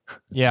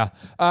 Yeah.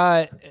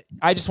 I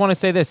just want to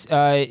say this.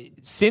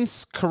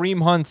 Since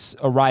Kareem Hunt's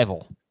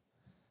arrival,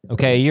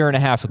 a year and a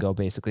half ago,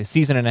 basically, a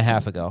season and a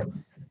half ago,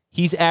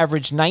 he's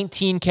averaged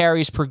 19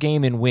 carries per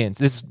game in wins.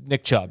 This is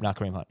Nick Chubb, not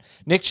Kareem Hunt.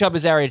 Nick Chubb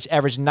has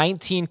averaged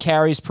 19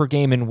 carries per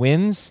game in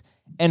wins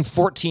and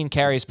 14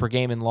 carries per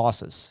game in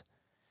losses.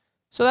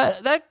 So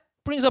that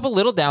brings up a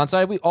little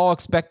downside. We all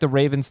expect the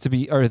Browns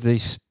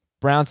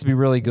to be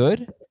really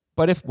good,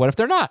 but what if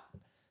they're not?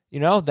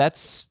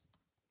 That's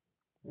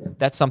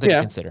something to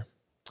consider.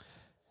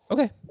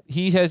 Okay.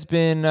 He has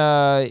been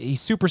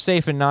he's super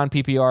safe in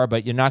non-PPR,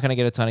 but you're not going to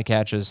get a ton of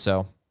catches,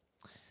 so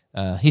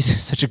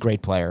he's such a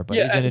great player. But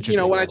he's an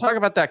interesting when I talk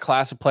about that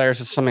class of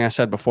players, it's something I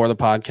said before the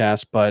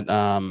podcast, but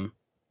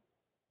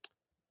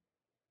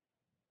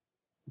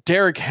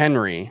Derrick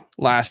Henry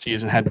last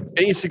season had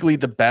basically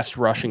the best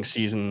rushing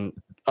season,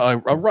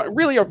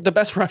 the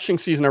best rushing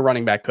season a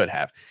running back could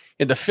have.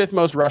 He had the 5th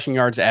most rushing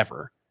yards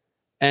ever,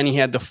 and he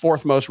had the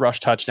 4th most rush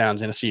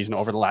touchdowns in a season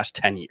over the last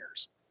 10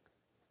 years.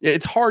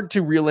 It's hard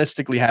to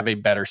realistically have a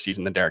better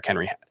season than Derrick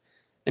Henry had.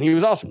 And he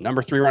was awesome.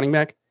 Number 3 running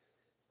back.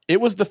 It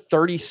was the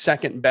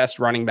 32nd best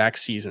running back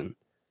season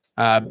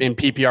in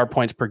PPR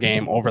points per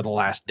game over the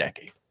last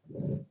decade.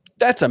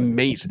 That's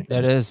amazing.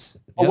 That is.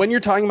 Yep. But when you're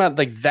talking about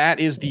that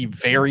is the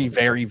very,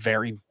 very,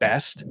 very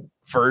best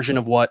version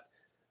of what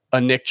a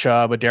Nick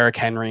Chubb, a Derrick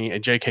Henry, a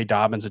J.K.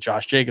 Dobbins, a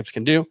Josh Jacobs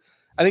can do.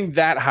 I think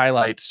that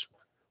highlights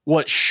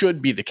what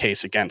should be the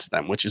case against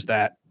them, which is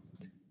that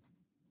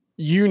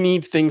you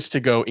need things to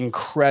go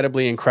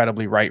incredibly,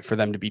 incredibly right for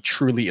them to be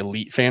truly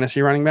elite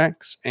fantasy running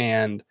backs.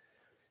 And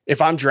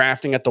if I'm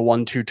drafting at the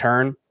 1-2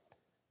 turn,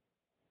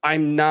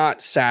 I'm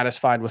not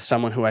satisfied with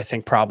someone who I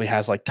think probably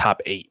has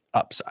top 8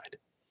 upside.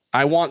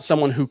 I want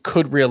someone who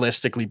could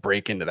realistically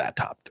break into that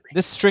top 3.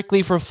 This is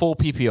strictly for full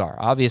PPR.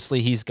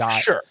 Obviously, he's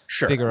got sure,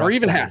 bigger or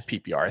even upside. half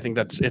PPR. I think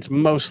it's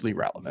mostly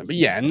relevant. But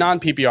yeah, non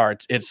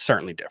PPR, it's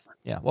certainly different.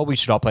 Yeah, well, we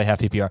should all play half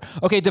PPR.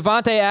 Okay,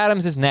 Devontae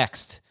Adams is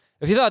next.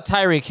 If you thought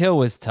Tyreek Hill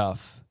was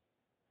tough,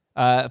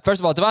 first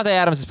of all, Devontae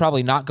Adams is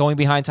probably not going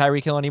behind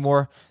Tyreek Hill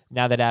anymore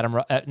now that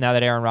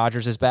Aaron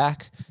Rodgers is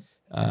back.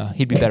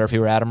 He'd be better if he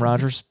were Adam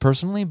Rodgers,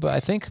 personally, but I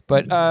think.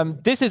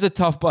 But this is a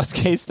tough bust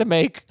case to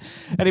make.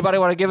 Anybody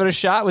want to give it a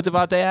shot with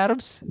Devontae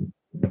Adams?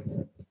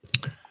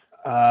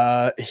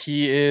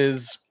 He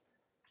is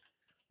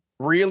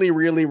really,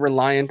 really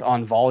reliant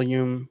on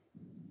volume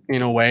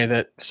in a way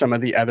that some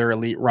of the other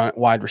elite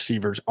wide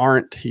receivers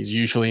aren't. He's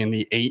usually in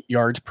the 8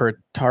 yards per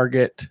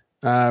target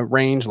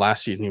range.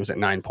 Last season, he was at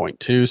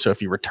 9.2. So if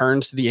he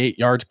returns to the 8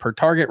 yards per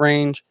target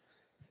range,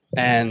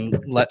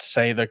 and let's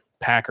say the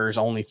Packers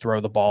only throw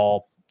the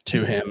ball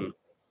to him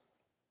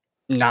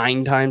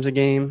 9 times a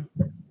game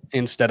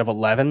instead of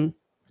 11,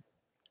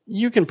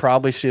 you can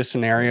probably see a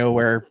scenario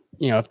where,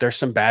 if there's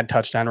some bad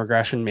touchdown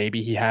regression,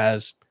 maybe he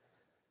has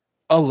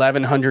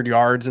 1,100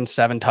 yards and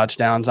 7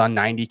 touchdowns on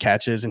 90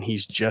 catches, and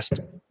he's just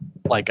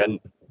like a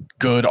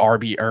good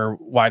RB or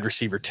wide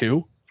receiver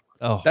 2.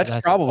 Oh, that's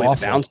probably awful.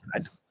 the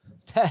downside.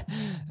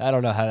 I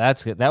don't know how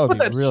that's good. That would but be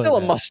that's really still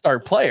bad. A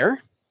must-start player.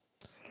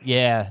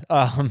 Yeah.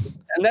 And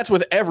that's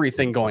with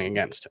everything going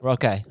against him.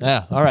 Okay.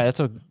 Yeah. All right. That's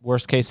a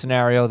worst case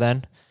scenario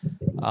then.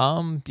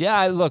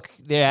 Yeah. Look,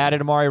 they added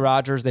Amari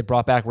Rodgers. They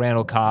brought back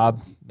Randall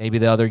Cobb. Maybe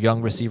the other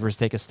young receivers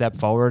take a step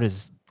forward.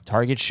 Is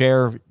target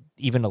share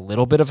even a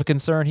little bit of a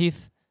concern,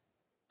 Heath?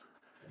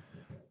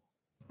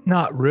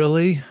 Not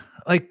really.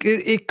 Like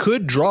it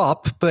could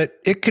drop, but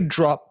it could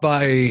drop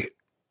by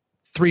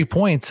 3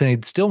 points and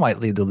it still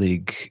might lead the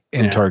league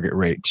in target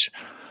rate.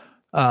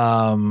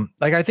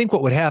 I think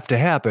what would have to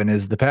happen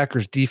is the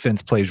Packers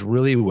defense plays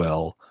really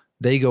well.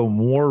 They go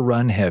more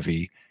run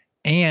heavy,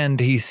 and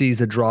he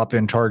sees a drop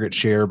in target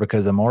share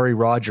because Amari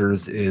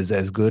Rodgers is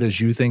as good as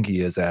you think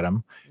he is,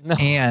 Adam. No.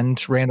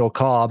 And Randall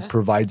Cobb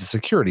provides a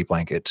security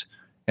blanket.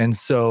 And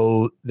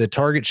so the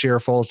target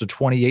share falls to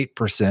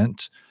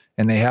 28%,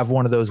 and they have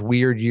one of those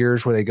weird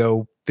years where they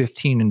go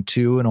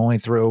 15-2 and only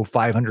throw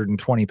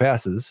 520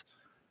 passes.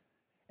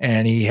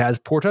 And he has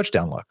poor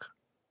touchdown luck.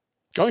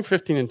 Going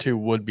 15-2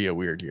 would be a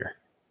weird year.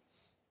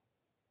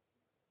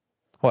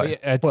 What?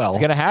 It's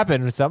going to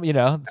happen with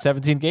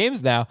 17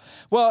 games now.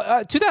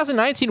 Well,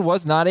 2019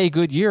 was not a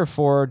good year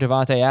for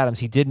Davante Adams.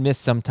 He did miss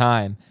some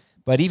time,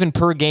 but even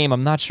per game,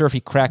 I'm not sure if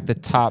he cracked the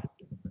top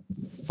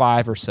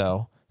 5 or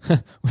so,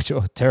 which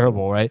was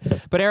terrible, right?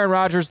 But Aaron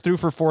Rodgers threw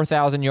for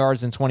 4,000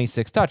 yards and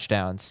 26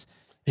 touchdowns.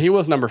 He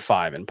was number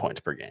 5 in points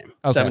per game,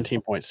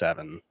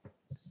 17.7.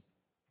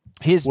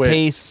 His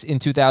pace in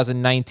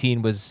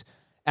 2019 was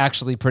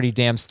actually pretty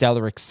damn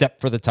stellar, except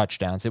for the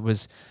touchdowns. It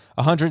was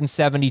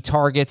 170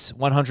 targets,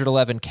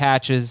 111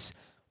 catches,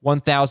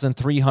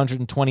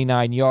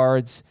 1,329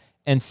 yards,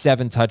 and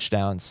 7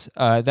 touchdowns.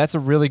 That's a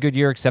really good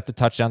year, except the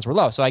touchdowns were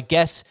low. So I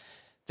guess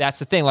that's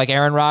the thing. Like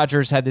Aaron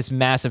Rodgers had this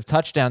massive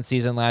touchdown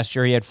season last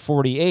year. He had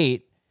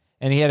 48,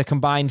 and he had a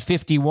combined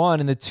 51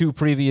 in the 2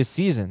 previous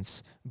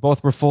seasons.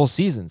 Both were full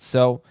seasons.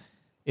 So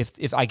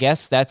if I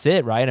guess that's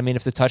it, right? I mean,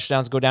 if the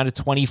touchdowns go down to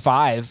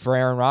 25 for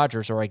Aaron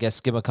Rodgers, or I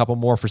guess give him a couple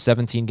more for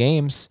 17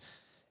 games.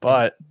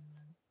 But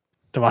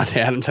Davante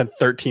Adams had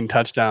 13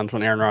 touchdowns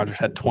when Aaron Rodgers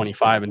had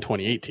 25 in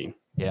 2018.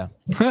 Yeah.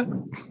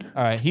 All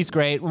right. He's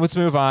great. Let's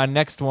move on.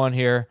 Next one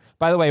here.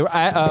 By the way,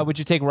 would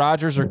you take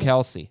Rodgers or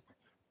Kelsey?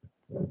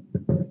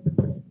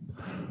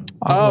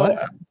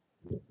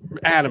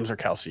 Adams or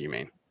Kelsey, you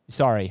mean?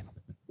 Sorry.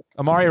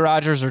 Amari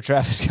Rodgers or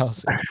Travis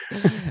Kelsey?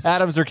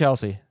 Adams or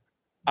Kelsey?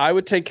 I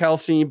would take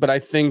Kelsey, but I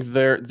think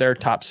they're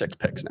top 6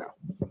 picks now.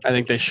 I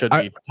think they should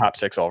be top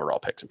 6 overall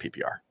picks in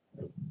PPR.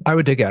 I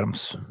would take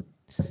Adams.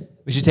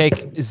 Would you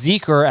take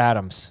Zeke or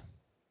Adams?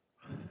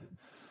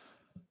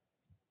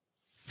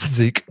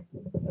 Zeke.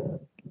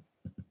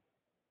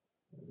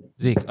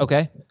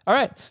 Okay. All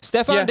right.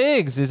 Stephon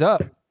Diggs is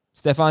up.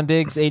 Stephon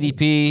Diggs'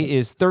 ADP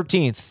is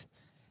 13th,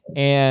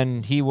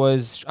 and he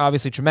was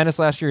obviously tremendous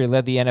last year. He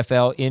led the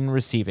NFL in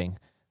receiving.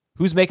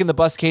 Who's making the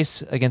bust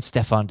case against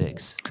Stephon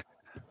Diggs?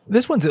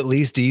 This one's at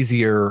least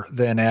easier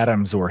than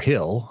Adams or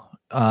Hill.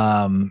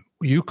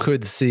 You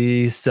could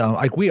see some,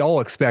 like we all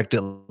expect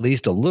at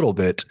least a little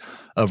bit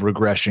of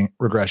regression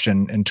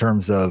in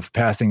terms of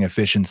passing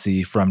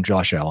efficiency from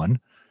Josh Allen.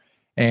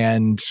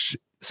 And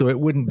so it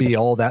wouldn't be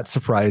all that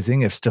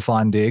surprising if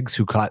Stephon Diggs,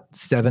 who caught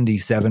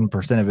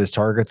 77% of his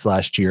targets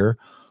last year,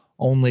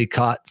 only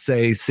caught,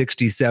 say,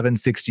 67,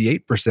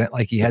 68%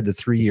 like he had the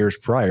 3 years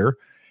prior.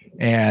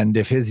 And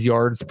if his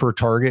yards per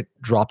target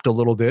dropped a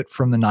little bit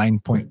from the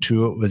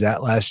 9.2 it was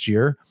at last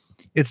year,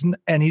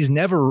 he's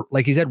never,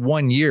 like, he's had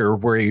 1 year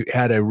where he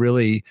had a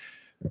really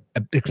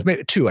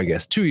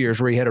 2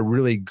 years where he had a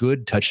really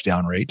good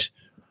touchdown rate.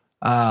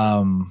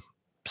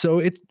 So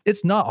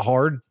it's not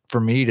hard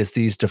for me to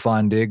see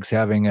Stephon Diggs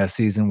having a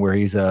season where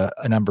he's a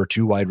number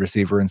 2 wide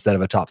receiver instead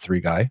of a top 3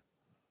 guy.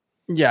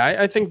 Yeah,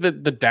 I think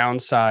that the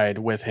downside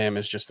with him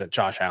is just that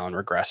Josh Allen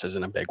regresses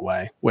in a big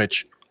way,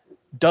 which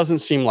doesn't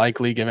seem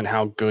likely given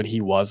how good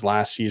he was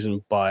last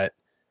season. But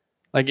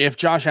like, if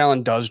Josh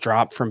Allen does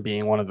drop from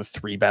being one of the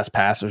 3 best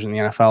passers in the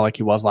NFL like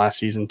he was last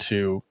season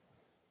to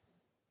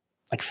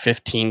like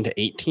 15 to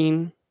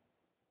 18,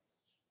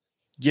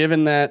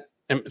 given that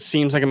it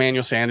seems like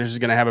Emmanuel Sanders is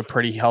going to have a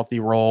pretty healthy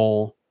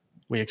role,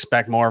 we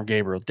expect more of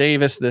Gabriel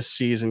Davis this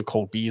season.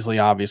 Cole Beasley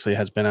obviously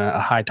has been a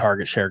high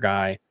target share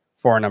guy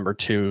for a number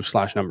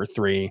 2/number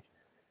 3.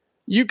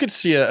 You could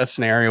see a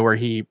scenario where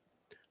he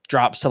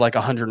drops to like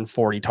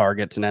 140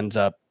 targets and ends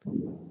up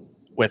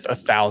with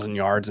 1,000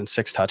 yards and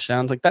 6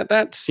 touchdowns. Like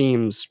that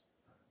seems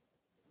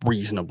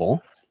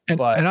reasonable.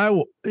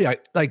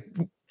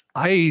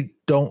 I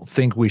don't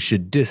think we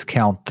should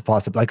discount the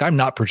possibility. Like, I'm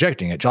not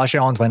projecting it. Josh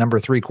Allen's my number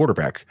 3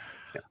 quarterback.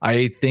 Yeah.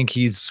 I think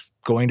he's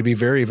going to be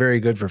very, very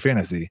good for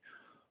fantasy.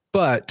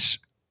 But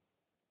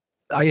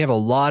I have a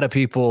lot of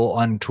people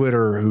on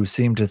Twitter who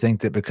seem to think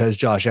that because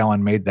Josh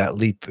Allen made that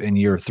leap in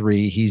year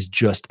 3, he's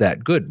just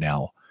that good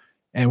now.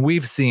 And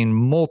we've seen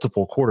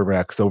multiple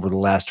quarterbacks over the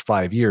last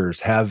 5 years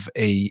have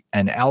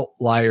an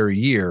outlier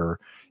year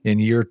in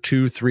year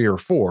 2, 3, or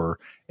 4,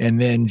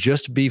 and then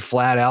just be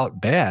flat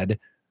out bad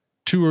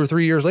 2 or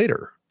 3 years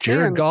later.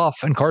 Jared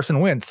Goff and Carson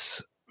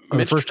Wentz are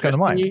the first to come to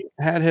mind.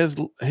 Had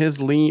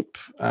his leap.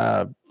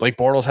 Blake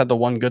Bortles had the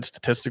one good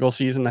statistical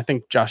season. I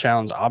think Josh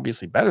Allen's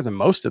obviously better than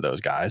most of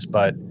those guys,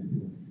 but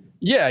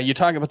yeah, you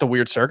talk about the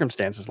weird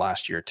circumstances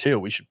last year too.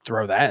 We should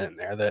throw that in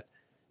there, that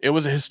it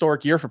was a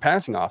historic year for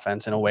passing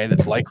offense in a way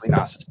that's likely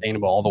not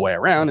sustainable all the way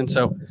around. And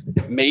so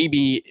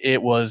maybe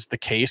it was the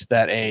case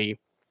that a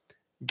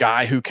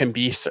guy who can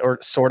be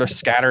sort of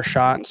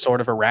scattershot and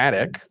sort of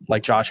erratic,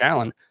 like Josh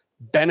Allen,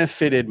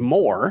 benefited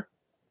more.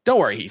 Don't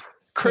worry, Heath.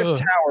 Chris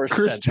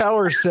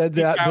Towers said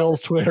that,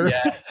 Bill's Twitter.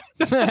 Yeah.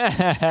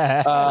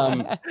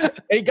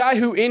 A guy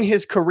who in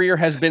his career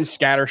has been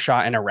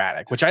scattershot and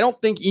erratic, which I don't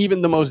think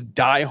even the most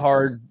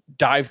diehard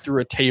dive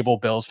through a table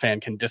Bills fan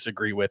can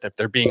disagree with if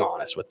they're being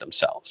honest with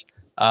themselves.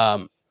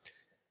 That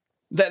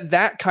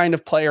kind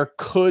of player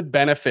could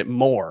benefit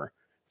more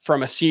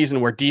from a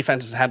season where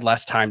defenses had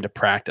less time to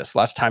practice,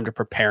 less time to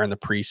prepare in the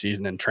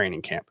preseason and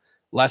training camp,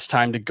 less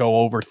time to go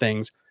over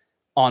things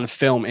on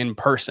film in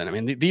person. I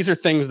mean, these are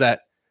things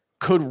that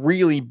could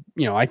really,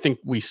 I think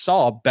we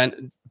saw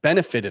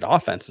benefited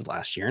offenses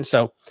last year. And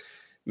so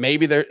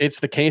maybe it's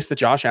the case that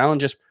Josh Allen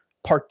just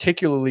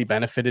particularly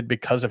benefited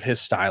because of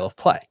his style of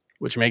play,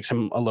 which makes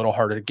him a little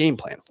harder to game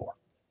plan for.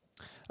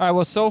 All right.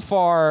 Well, so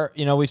far,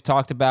 we've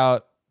talked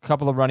about a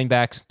couple of running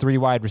backs, 3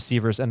 wide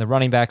receivers, and the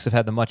running backs have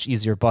had the much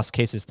easier bust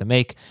cases to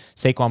make.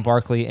 Saquon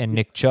Barkley and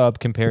Nick Chubb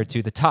compared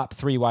to the top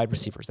 3 wide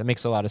receivers. That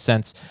makes a lot of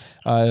sense.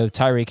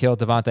 Tyreek Hill,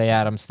 Devontae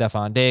Adams,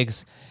 Stephon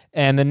Diggs.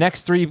 And the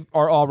next 3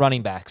 are all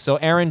running backs. So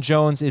Aaron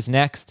Jones is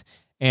next.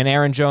 And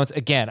Aaron Jones,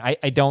 again,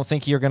 I don't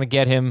think you're going to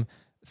get him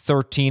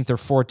 13th or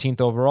 14th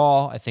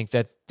overall. I think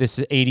that this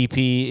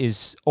ADP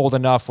is old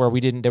enough where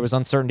there was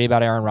uncertainty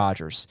about Aaron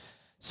Rodgers.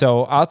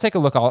 So I'll take a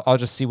look. I'll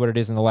just see what it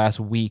is in the last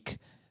week.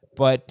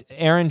 But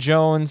Aaron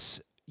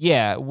Jones,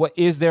 what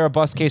is there a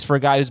bust case for a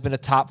guy who's been a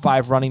top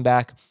 5 running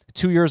back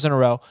 2 years in a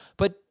row,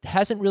 but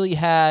hasn't really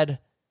had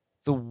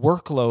the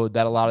workload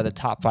that a lot of the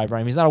top 5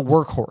 running. He's not a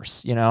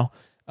workhorse,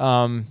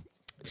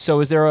 So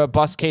is there a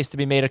bust case to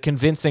be made, a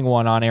convincing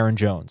one on Aaron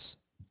Jones?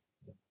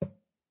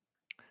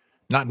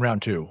 Not in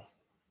round 2.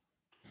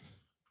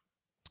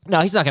 No,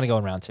 he's not going to go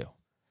in round 2.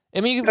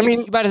 I mean, you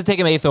might have to take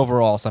him 8th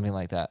overall, something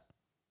like that.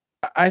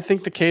 I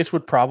think the case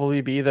would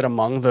probably be that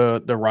among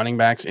the running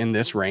backs in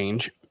this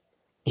range,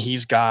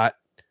 he's got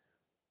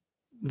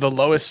the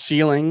lowest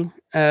ceiling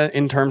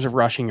in terms of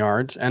rushing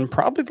yards and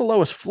probably the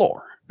lowest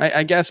floor.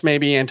 I guess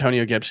maybe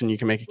Antonio Gibson, you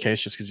can make a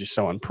case just because he's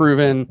so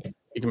unproven.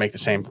 You can make the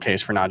same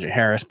case for Najee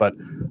Harris. But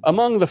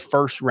among the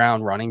first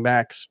round running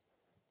backs,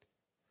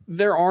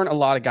 there aren't a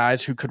lot of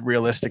guys who could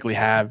realistically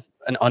have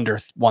an under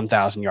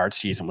 1,000 yard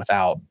season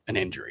without an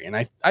injury.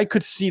 And I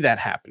could see that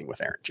happening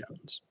with Aaron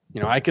Jones.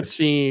 I could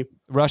see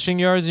rushing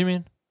yards, you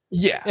mean?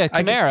 Yeah. I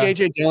could see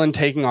AJ Dillon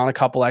taking on a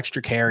couple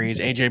extra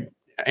carries,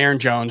 Aaron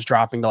Jones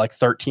dropping to like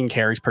 13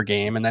 carries per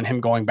game, and then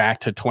him going back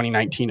to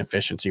 2019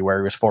 efficiency where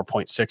he was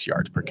 4.6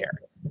 yards per carry.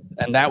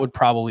 And that would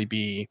probably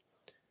be,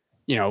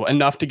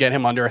 enough to get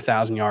him under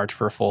 1,000 yards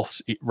for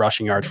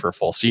rushing yards for a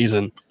full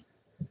season.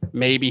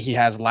 Maybe he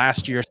has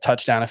last year's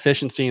touchdown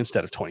efficiency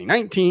instead of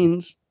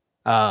 2019's.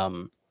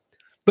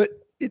 But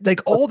like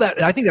all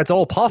that, I think that's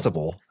all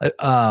possible.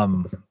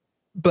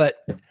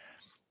 But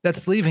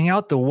that's leaving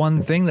out the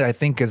one thing that I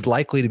think is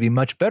likely to be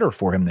much better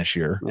for him this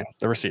year. Yeah,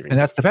 the receiving. And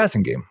that's the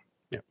passing game.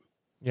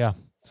 Yeah.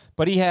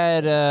 But he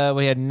had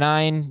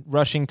 9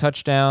 rushing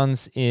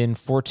touchdowns in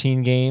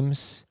 14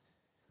 games.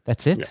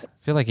 That's it. Yeah.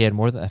 I feel like he had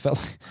more than I felt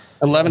like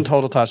 11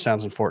 total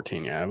touchdowns in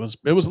 14. Yeah,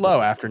 it was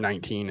low after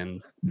 19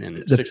 and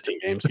 16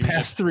 games. The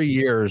past 3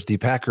 years, the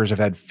Packers have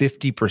had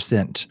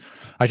 50%.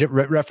 I just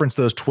referenced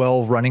those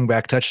 12 running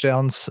back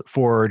touchdowns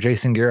for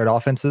Jason Garrett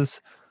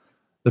offenses.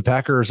 The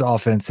Packers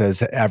offense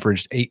has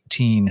averaged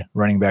 18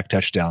 running back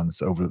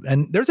touchdowns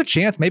and there's a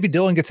chance maybe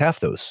Dillon gets half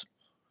those.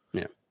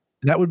 Yeah.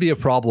 That would be a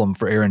problem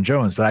for Aaron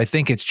Jones, but I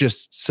think it's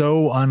just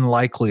so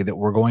unlikely that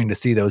we're going to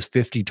see those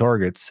 50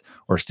 targets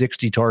or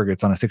 60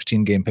 targets on a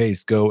 16-game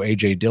pace go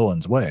AJ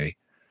Dillon's way.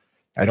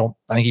 I think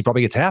he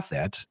probably gets half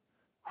that,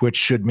 which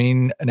should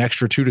mean an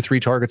extra 2 to 3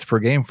 targets per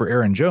game for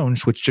Aaron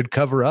Jones, which should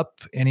cover up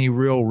any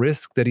real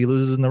risk that he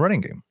loses in the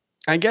running game.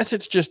 I guess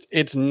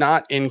it's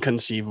not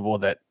inconceivable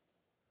that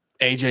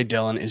AJ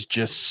Dillon is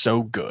just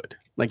so good.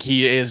 Like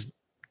he is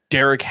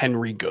Derrick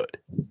Henry good.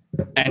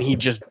 And he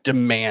just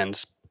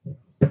demands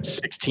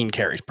 16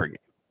 carries per game.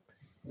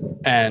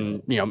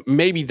 And,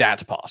 maybe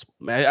that's possible.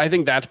 I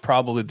think that's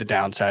probably the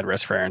downside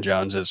risk for Aaron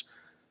Jones is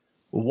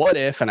what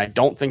if, and I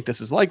don't think this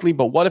is likely,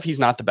 but what if he's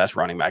not the best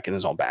running back in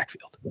his own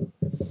backfield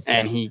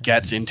and he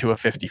gets into a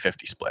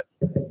 50-50 split?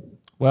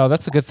 Well,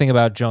 that's a good thing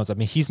about Jones. I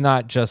mean, he's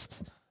not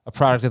just a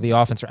product of the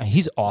offense.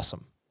 He's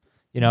awesome.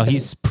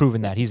 He's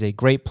proven that. He's a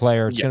great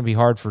player. It's going to be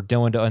hard for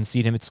Dylan to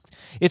unseat him.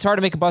 It's hard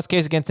to make a bust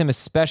case against him,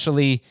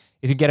 especially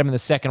if you get him in the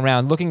second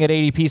round. Looking at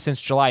ADP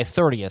since July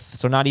 30th,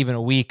 so not even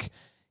a week,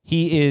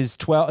 he is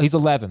 12. He's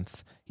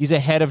 11th. He's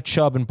ahead of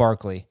Chubb and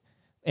Barkley.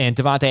 And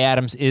Devontae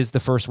Adams is the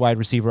first wide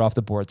receiver off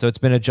the board. So it's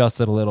been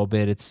adjusted a little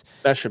bit.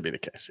 That should be the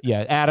case.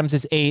 Yeah, Adams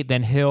is 8,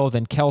 then Hill,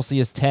 then Kelsey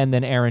is 10,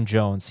 then Aaron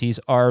Jones. He's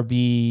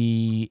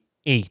RB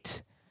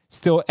 8.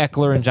 Still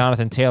Eckler and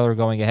Jonathan Taylor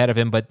going ahead of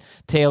him, but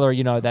Taylor,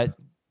 that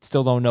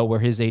still don't know where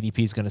his ADP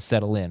is going to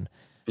settle in.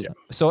 Yeah.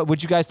 So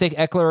would you guys take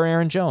Eckler or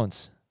Aaron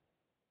Jones?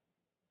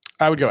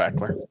 I would go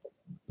Eckler.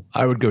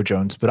 I would go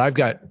Jones, but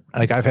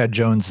I've had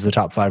Jones as a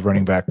top 5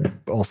 running back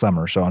all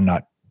summer, so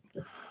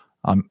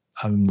I'm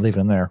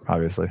leaving him there,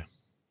 obviously.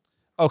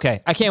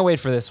 Okay, I can't wait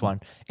for this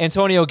one.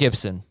 Antonio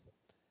Gibson.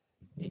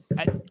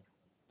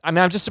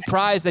 I'm just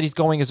surprised that he's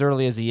going as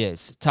early as he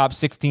is. Top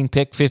 16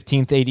 pick,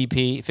 15th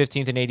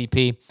in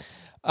ADP.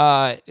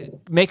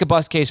 Make a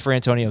bust case for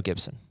Antonio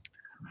Gibson.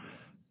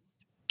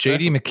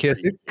 J.D.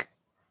 McKissick.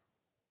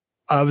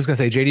 I was going to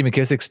say J.D.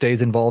 McKissick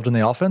stays involved in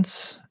the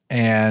offense,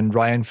 and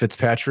Ryan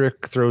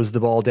Fitzpatrick throws the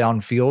ball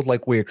downfield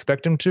like we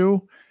expect him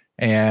to,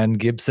 and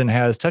Gibson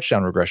has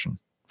touchdown regression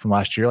from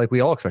last year like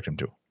we all expect him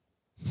to.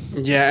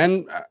 Yeah,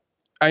 and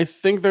I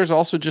think there's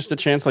also just a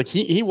chance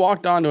he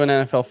walked onto an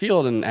NFL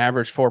field and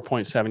averaged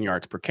 4.7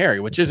 yards per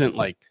carry, which isn't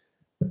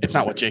it's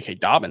not what J.K.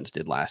 Dobbins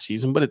did last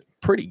season, but it's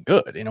pretty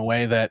good in a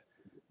way that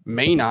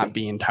may not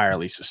be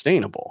entirely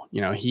sustainable.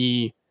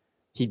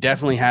 He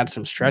definitely had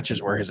some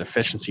stretches where his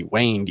efficiency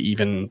waned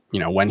even,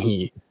 when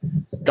he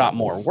got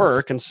more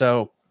work. And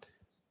so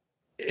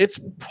it's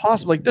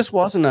possible this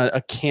wasn't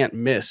a can't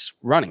miss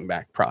running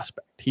back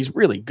prospect. He's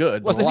really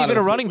good. Wasn't even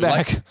a running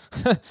back.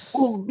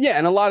 Well, yeah.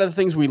 And a lot of the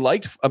things we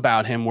liked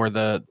about him were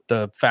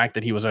the fact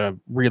that he was a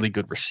really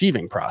good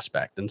receiving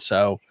prospect. And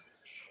so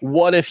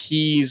what if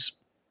he's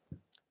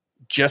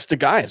just a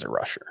guy as a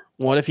rusher?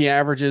 What if he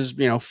averages,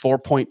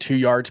 4.2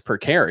 yards per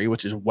carry,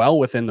 which is well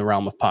within the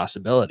realm of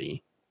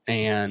possibility,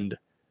 and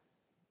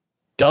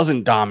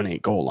doesn't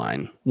dominate goal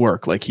line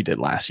work like he did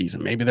last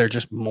season? Maybe they're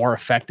just more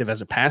effective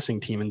as a passing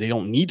team and they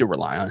don't need to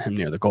rely on him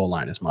near the goal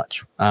line as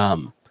much.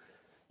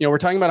 We're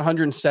talking about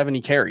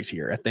 170 carries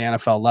here at the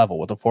NFL level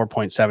with a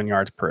 4.7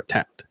 yards per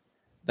attempt.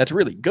 That's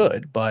really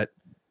good, but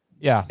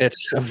yeah,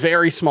 it's a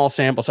very small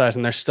sample size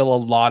and there's still a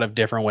lot of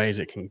different ways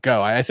it can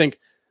go. I think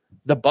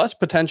the bust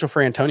potential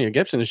for Antonio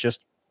Gibson is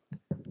just,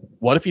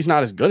 what if he's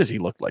not as good as he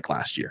looked like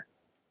last year?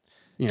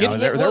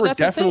 There were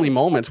definitely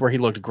moments where he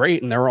looked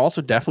great, and there were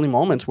also definitely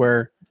moments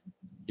where,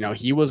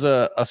 he was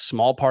a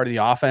small part of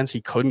the offense.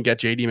 He couldn't get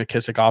J.D.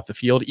 McKissick off the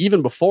field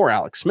even before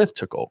Alex Smith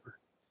took over.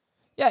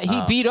 Yeah,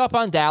 he beat up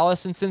on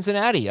Dallas and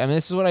Cincinnati. I mean,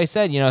 this is what I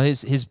said.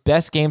 His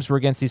best games were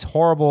against these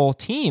horrible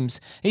teams.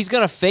 He's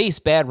going to face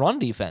bad run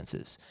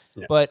defenses.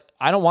 Yeah. But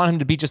I don't want him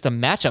to be just a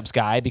matchups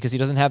guy because he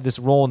doesn't have this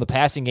role in the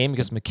passing game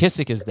because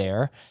McKissick is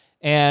there.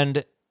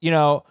 And,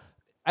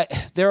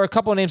 there are a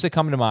couple of names that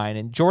come to mind.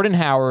 And Jordan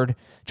Howard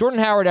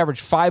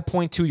averaged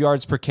 5.2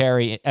 yards per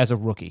carry as a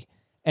rookie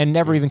and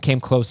never even came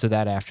close to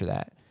that after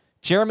that.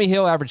 Jeremy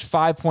Hill averaged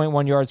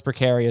 5.1 yards per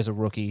carry as a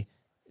rookie,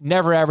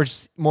 never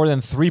averaged more than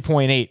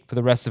 3.8 for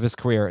the rest of his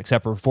career,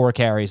 except for 4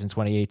 carries in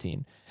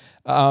 2018.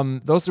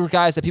 Those were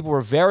guys that people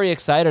were very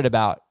excited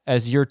about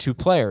as year 2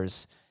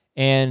 players.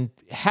 And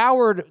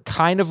Howard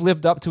kind of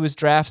lived up to his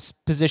draft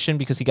position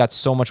because he got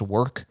so much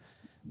work,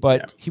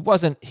 but he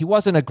wasn't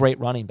a great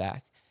running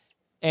back.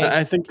 And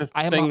I think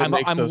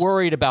I'm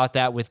worried about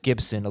that with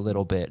Gibson a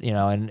little bit,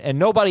 and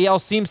nobody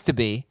else seems to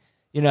be.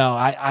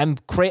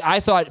 I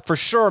thought for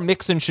sure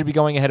Mixon should be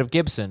going ahead of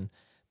Gibson,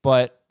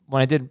 but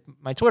when I did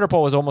my Twitter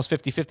poll, it was almost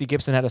 50-50.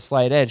 Gibson had a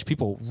slight edge.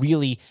 People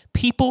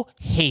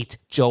hate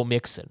Joe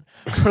Mixon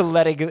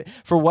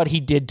for what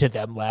he did to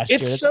them last year.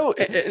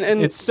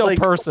 It's so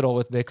personal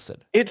with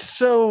Mixon.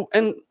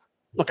 And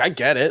look, I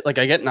get it. I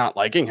get not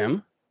liking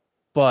him,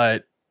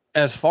 but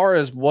as far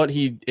as what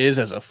he is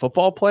as a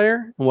football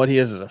player and what he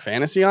is as a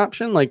fantasy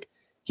option,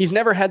 he's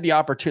never had the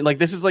opportunity.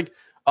 This is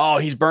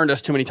he's burned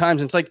us too many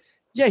times. And it's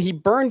yeah, he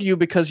burned you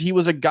because he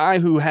was a guy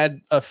who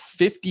had a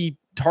 50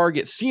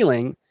 target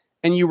ceiling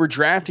and you were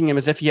drafting him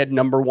as if he had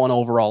number 1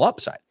 overall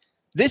upside.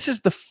 This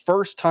is the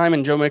first time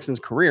in Joe Mixon's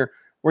career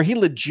where he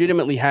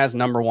legitimately has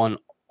number 1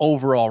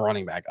 overall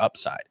running back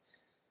upside.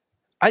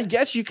 I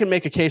guess you can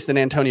make a case that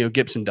Antonio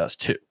Gibson does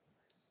too,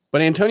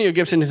 but Antonio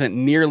Gibson isn't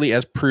nearly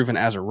as proven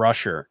as a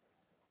rusher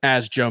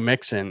as Joe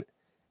Mixon.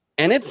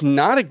 And it's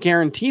not a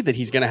guarantee that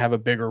he's going to have a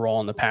bigger role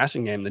in the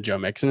passing game than Joe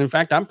Mixon. In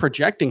fact, I'm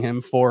projecting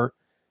him for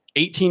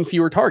 18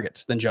 fewer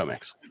targets than Joe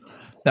Mixon.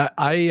 Now,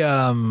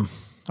 I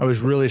was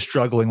really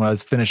struggling when I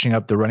was finishing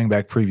up the running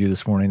back preview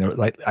this morning.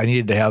 I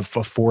needed to have a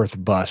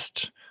 4th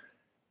bust,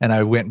 and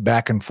I went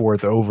back and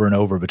forth over and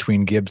over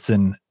between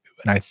Gibson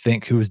and I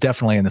think who was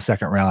definitely in the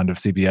second round of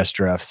CBS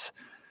drafts,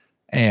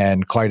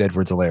 and Clyde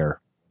Edwards-Helaire.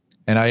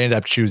 And I ended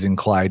up choosing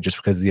Clyde just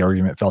because the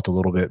argument felt a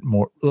little bit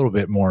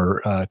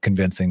more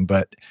convincing.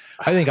 But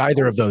I think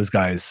either of those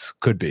guys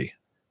could be.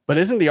 But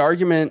isn't the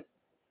argument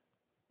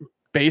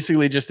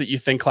basically just that you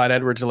think Clyde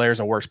Edwards-Helaire is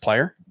a worse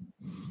player?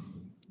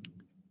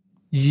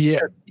 Yeah,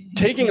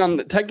 taking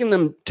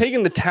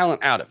the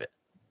talent out of it.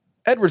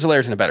 Edwards-Helaire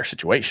is in a better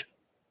situation.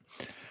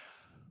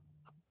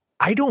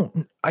 I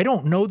don't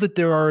know that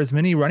there are as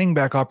many running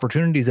back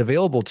opportunities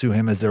available to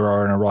him as there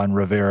are in a Ron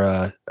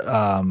Rivera,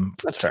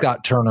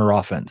 Scott Turner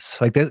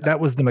offense. Like that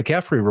was the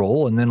McCaffrey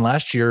role. And then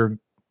last year,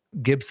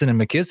 Gibson and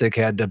McKissick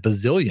had a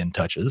bazillion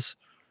touches.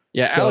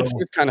 Yeah, so, Alex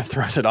Smith kind of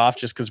throws it off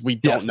just because we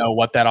don't know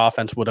what that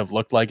offense would have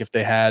looked like if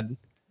they had,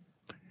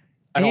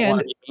 I don't want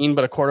to be mean,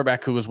 but a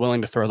quarterback who was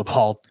willing to throw the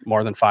ball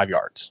more than 5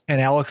 yards.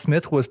 And Alex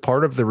Smith was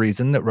part of the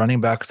reason that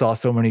running back saw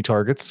so many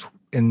targets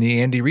in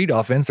the Andy Reid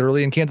offense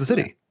early in Kansas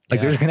City.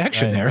 There's a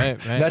connection there.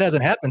 Right. That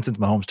hasn't happened since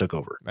Mahomes took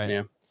over. Right.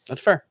 Yeah,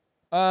 that's fair.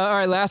 All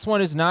right, last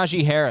one is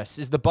Najee Harris.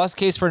 Is the bust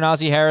case for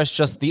Najee Harris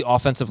just the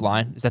offensive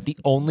line? Is that the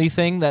only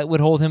thing that would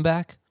hold him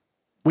back?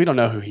 We don't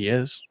know who he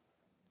is.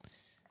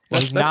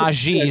 Well, he's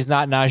Najee. He's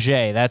not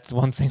Najee. That's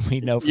one thing we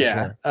know for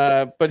sure.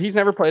 But he's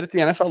never played at the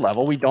NFL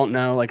level. We don't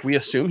know. Like, we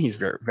assume he's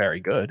very,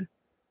 very good.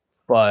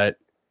 But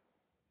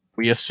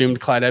we assumed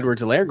Clyde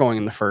Edwards-Helaire going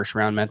in the first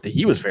round meant that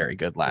he was very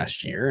good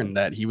last year and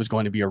that he was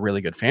going to be a really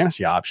good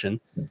fantasy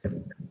option.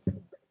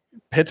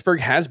 Pittsburgh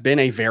has been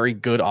a very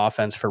good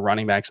offense for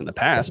running backs in the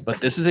past, but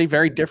this is a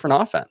very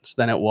different offense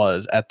than it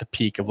was at the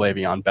peak of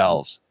Le'Veon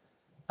Bell's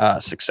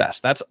success.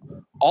 That's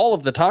all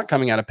of the talk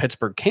coming out of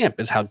Pittsburgh camp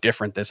is how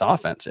different this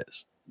offense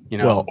is.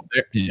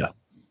 Yeah.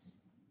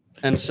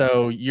 And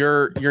so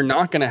you're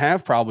not going to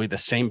have probably the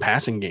same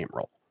passing game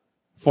role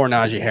for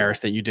Najee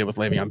Harris that you did with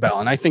Le'Veon Bell.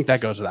 And I think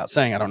that goes without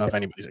saying. I don't know if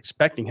anybody's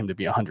expecting him to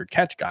be a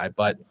 100-catch guy,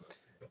 but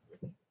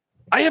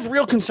I have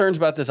real concerns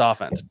about this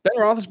offense. Ben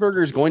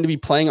Roethlisberger is going to be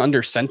playing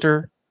under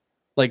center,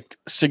 like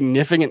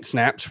significant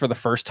snaps for the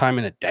first time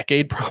in a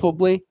decade,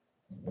 probably.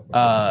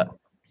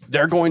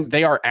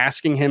 They are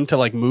asking him to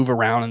like move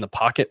around in the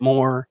pocket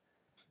more.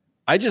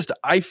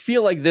 I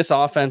feel like this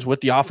offense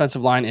with the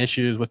offensive line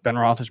issues, with Ben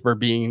Roethlisberger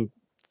being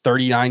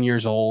 39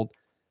 years old,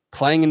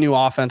 playing a new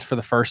offense for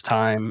the first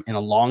time in a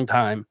long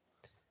time,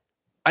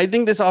 I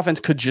think this offense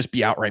could just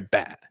be outright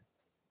bad.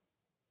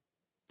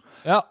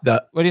 Yeah.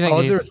 What do you think?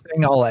 Other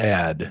thing I'll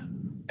add,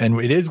 and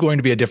it is going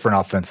to be a different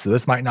offense, so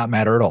this might not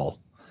matter at all.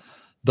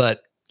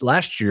 But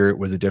last year it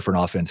was a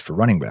different offense for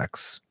running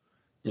backs.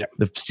 Yeah.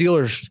 The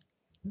Steelers'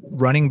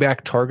 running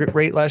back target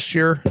rate last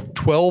year,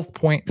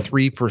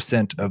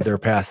 12.3% of their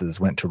passes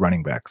went to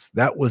running backs.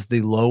 That was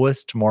the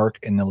lowest mark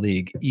in the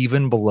league,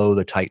 even below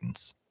the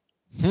Titans.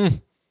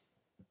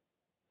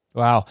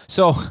 Wow.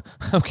 So,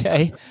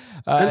 okay.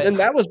 And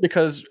that was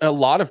because a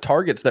lot of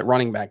targets that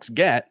running backs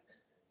get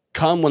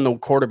come when the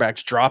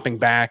quarterback's dropping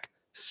back,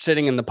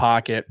 sitting in the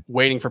pocket,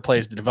 waiting for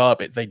plays to develop.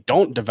 They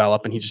don't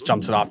develop, and he just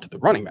jumps it off to the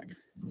running back.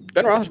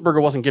 Ben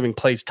Roethlisberger wasn't giving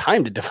plays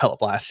time to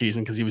develop last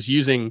season because he was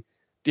using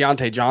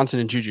Deontay Johnson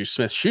and Juju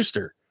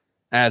Smith-Schuster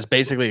as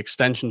basically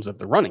extensions of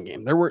the running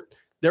game. There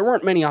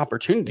weren't many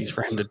opportunities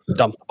for him to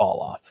dump the ball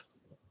off.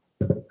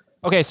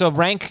 Okay, so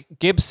rank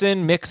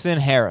Gibson, Mixon,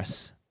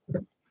 Harris.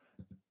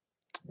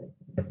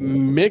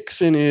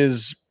 Mixon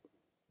is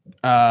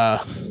my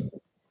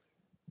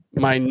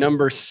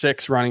number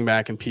 6 running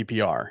back in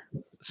PPR.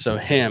 So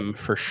him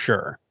for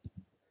sure.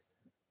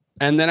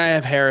 And then I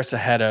have Harris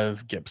ahead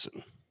of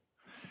Gibson.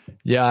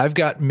 Yeah, I've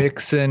got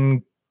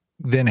Mixon,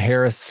 then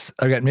Harris.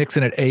 I've got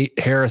Mixon at 8,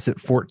 Harris at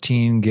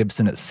 14,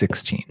 Gibson at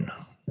 16.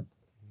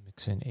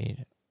 Mixon 8.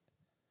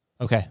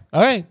 Okay.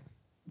 All right.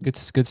 Good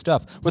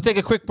stuff. We'll take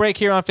a quick break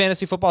here on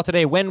Fantasy Football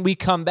Today. When we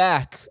come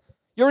back,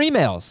 your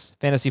emails,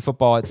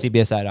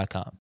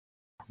 fantasyfootball@cbsi.com.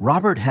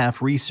 Robert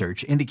Half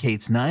research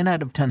indicates 9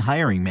 out of 10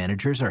 hiring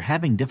managers are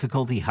having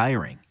difficulty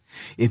hiring.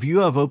 If you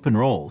have open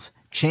roles,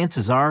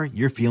 chances are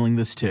you're feeling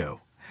this too.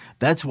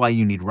 That's why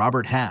you need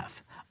Robert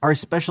Half. Our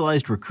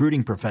specialized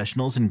recruiting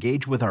professionals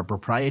engage with our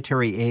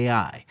proprietary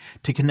AI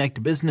to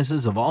connect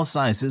businesses of all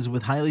sizes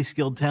with highly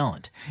skilled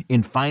talent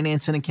in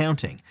finance and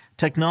accounting,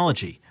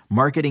 technology,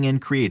 marketing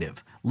and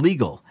creative,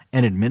 legal,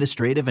 and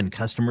administrative and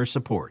customer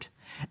support.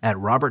 At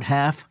Robert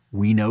Half,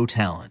 we know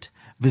talent.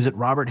 Visit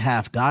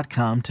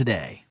roberthalf.com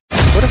today.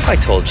 What if I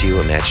told you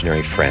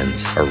imaginary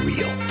friends are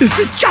real? This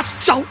is just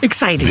so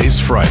exciting. This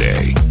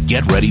Friday,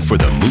 get ready for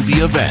the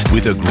movie event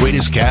with the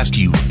greatest cast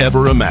you've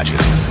ever imagined.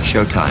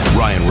 Showtime.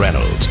 Ryan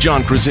Reynolds,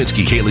 John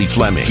Krasinski, Kaylee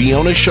Fleming,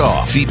 Fiona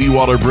Shaw, Phoebe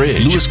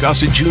Waller-Bridge, Louis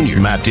Gossett Jr.,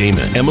 Matt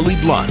Damon, Emily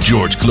Blunt,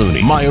 George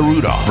Clooney, Maya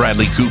Rudolph,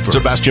 Bradley Cooper,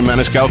 Sebastian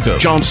Maniscalco,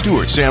 Jon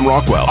Stewart, Sam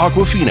Rockwell,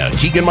 Awkwafina,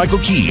 Keegan-Michael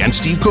Key, and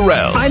Steve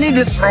Carell. I need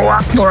to throw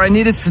up or I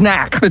need a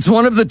snack. It's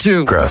one of the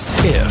two.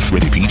 Gross. If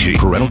rated PG.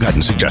 Parental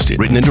guidance suggested.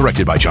 Written and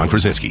directed by John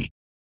Krasinski.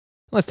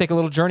 Let's take a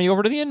little journey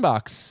over to the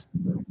inbox,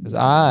 because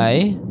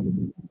I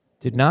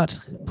did not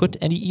put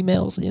any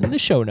emails in the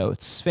show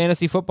notes.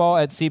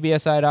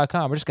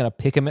 Fantasyfootball@cbsi.com. We're just going to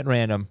pick them at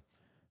random.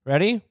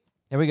 Ready?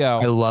 Here we go.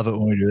 I love it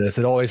when we do this.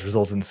 It always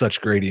results in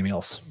such great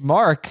emails.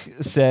 Mark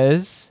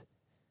says,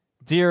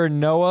 "Dear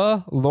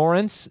Noah,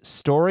 Lawrence,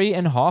 Story,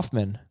 and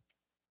Hoffman."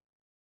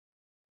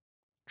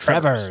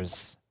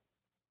 Trevor's.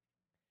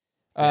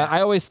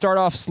 I always start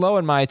off slow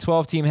in my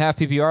 12-team half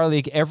PPR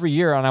league every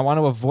year, and I want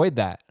to avoid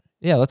that.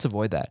 Yeah, let's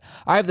avoid that.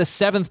 I have the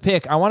 7th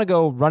pick. I want to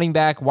go running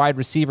back, wide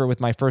receiver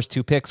with my first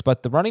 2 picks,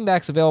 but the running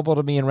backs available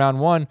to me in round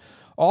 1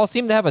 all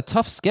seem to have a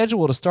tough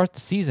schedule to start the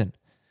season.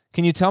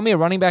 Can you tell me a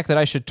running back that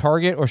I should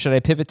target, or should I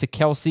pivot to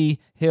Kelsey,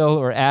 Hill,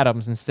 or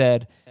Adams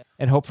instead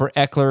and hope for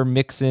Eckler,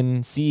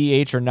 Mixon,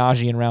 CEH, or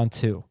Najee in round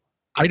 2?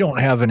 I don't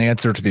have an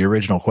answer to the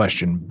original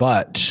question,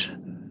 but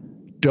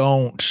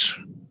don't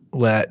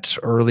let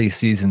early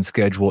season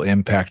schedule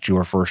impact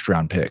your first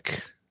round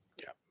pick.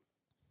 Yeah,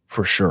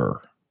 for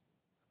sure.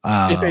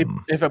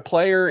 If a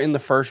player in the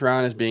first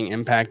round is being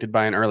impacted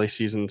by an early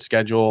season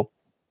schedule,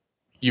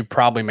 you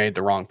probably made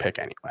the wrong pick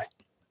anyway.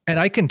 And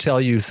I can tell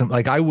you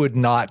I would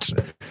not,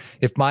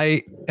 and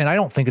I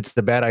don't think it's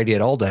the bad idea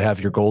at all to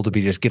have your goal to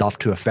be just get off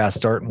to a fast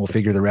start and we'll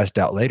figure the rest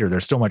out later.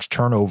 There's so much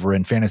turnover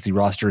in fantasy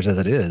rosters as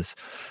it is.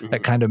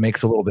 That kind of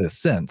makes a little bit of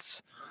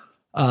sense.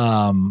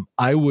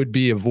 I would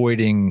be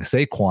avoiding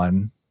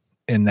Saquon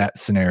in that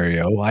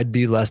scenario. I'd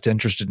be less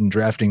interested in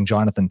drafting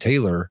Jonathan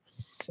Taylor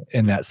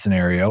in that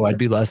scenario. I'd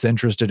be less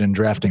interested in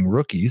drafting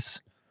rookies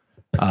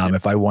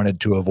if I wanted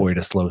to avoid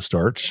a slow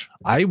start.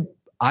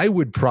 I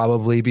would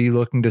probably be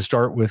looking to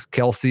start with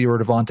Kelsey or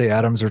Devontae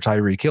Adams or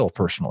Tyreek Hill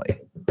personally.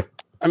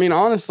 I mean,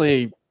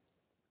 honestly,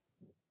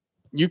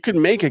 you could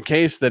make a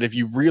case that if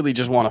you really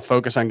just want to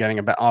focus on getting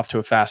off to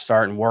a fast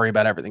start and worry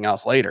about everything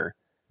else later,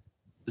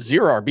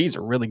 0 RB is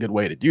a really good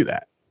way to do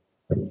that,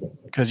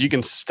 because you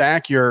can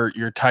stack your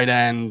tight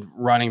end,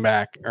 running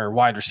back, or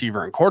wide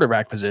receiver and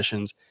quarterback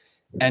positions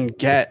and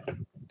get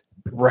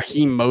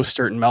Raheem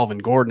Mostert and Melvin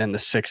Gordon in the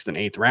 6th and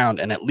 8th round.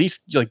 And at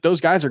least those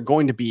guys are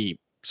going to be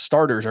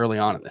starters early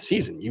on in the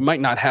season. You might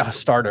not have a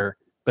starter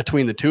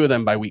between the 2 of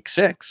them by week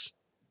 6,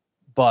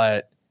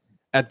 but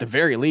at the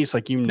very least,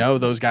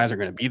 those guys are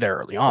going to be there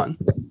early on.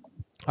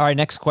 All right.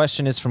 Next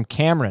question is from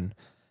Cameron,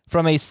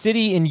 from a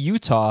city in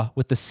Utah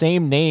with the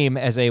same name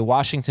as a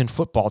Washington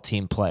football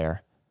team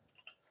player.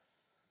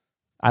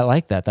 I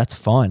like that. That's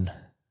fun.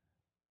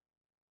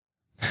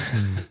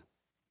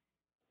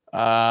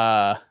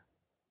 I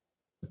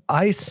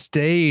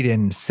stayed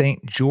in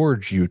St.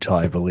 George, Utah,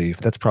 I believe.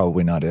 That's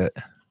probably not it.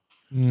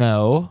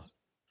 No.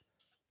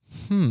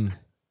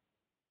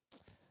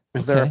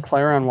 Is there a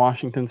player on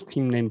Washington's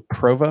team named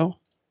Provo?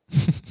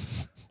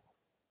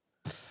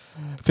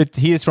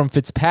 He is from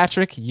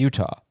Fitzpatrick,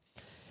 Utah.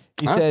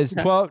 He says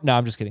 12. No,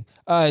 I'm just kidding.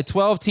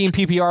 12-team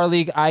PPR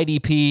league,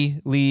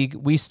 IDP league.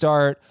 We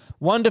start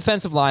 1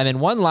 defensive lineman,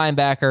 1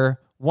 linebacker,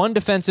 1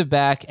 defensive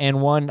back,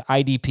 and 1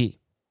 IDP.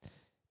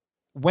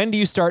 When do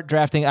you start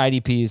drafting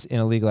IDPs in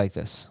a league like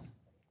this?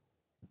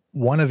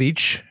 1 of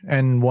each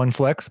and 1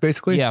 flex,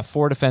 basically? Yeah,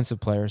 4 defensive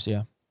players,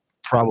 yeah.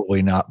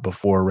 Probably not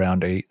before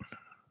round 8.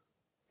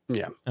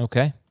 Yeah.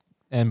 Okay.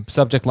 And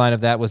subject line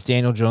of that was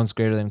Daniel Jones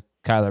greater than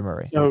Kyler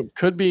Murray. So it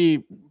could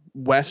be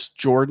Wes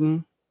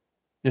Jordan.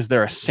 Is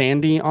there a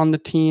Sandy on the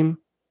team?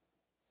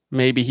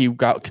 Maybe he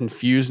got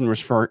confused and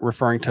was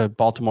referring to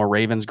Baltimore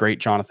Ravens great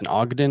Jonathan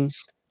Ogden.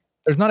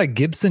 There's not a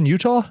Gibson,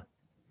 Utah?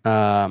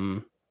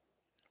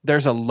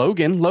 There's a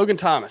Logan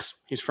Thomas.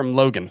 He's from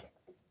Logan.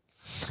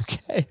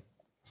 Okay.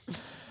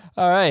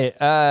 All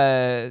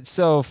right.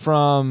 So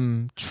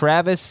from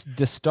Travis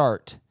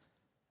DeStart,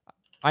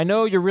 I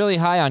know you're really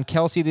high on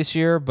Kelsey this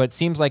year, but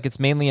seems like it's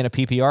mainly in a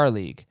PPR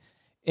league.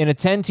 In a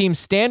 10-team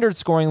standard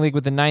scoring league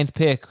with the 9th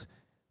pick,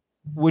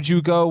 would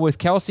you go with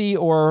Kelsey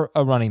or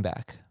a running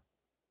back?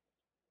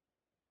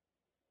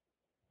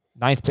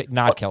 9th pick,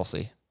 not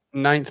Kelsey.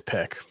 9th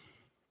pick.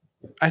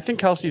 I think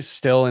Kelsey's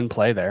still in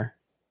play there.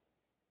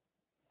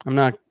 I'm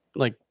not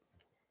let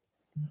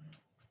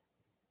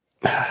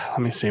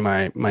me see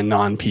my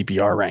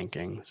non-PPR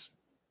rankings.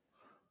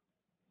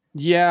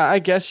 Yeah, I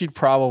guess you'd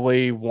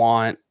probably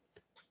want,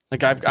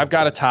 I've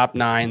got a top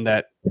 9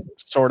 that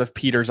sort of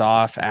peters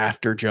off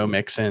after Joe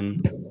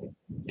Mixon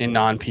in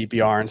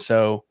non-PPR. And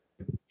so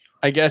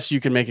I guess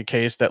you can make a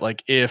case that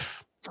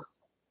if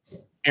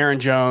Aaron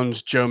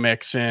Jones, Joe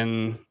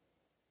Mixon,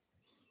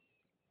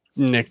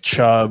 Nick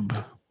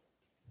Chubb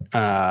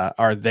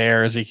are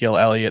there, Ezekiel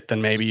Elliott,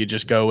 then maybe you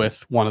just go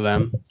with one of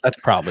them. That's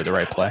probably the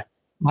right play.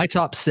 My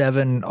top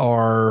 7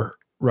 are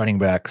running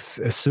backs,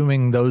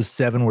 assuming those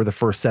 7 were the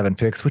first 7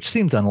 picks, which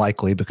seems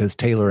unlikely because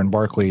Taylor and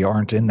Barkley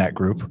aren't in that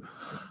group.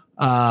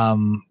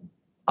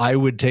 I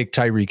would take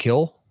Tyreek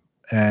Hill,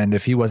 and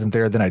if he wasn't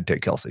there, then I'd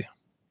take Kelsey.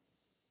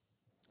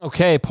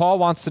 Okay, Paul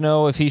wants to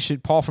know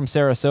Paul from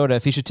Sarasota,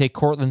 if he should take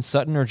Cortland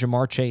Sutton or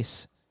Jamar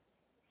Chase.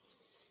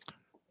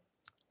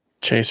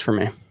 Chase for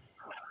me.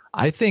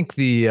 I think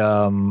the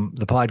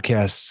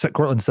podcast,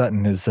 Cortland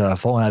Sutton has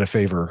fallen out of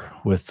favor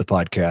with the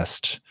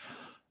podcast.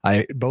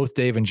 Both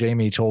Dave and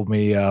Jamie told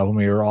me when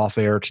we were off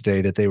air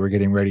today that they were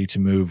getting ready to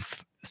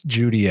move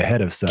Judy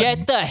ahead of Sutton.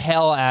 Get the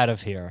hell out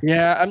of here.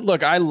 Yeah,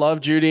 look, I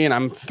love Judy and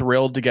I'm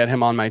thrilled to get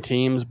him on my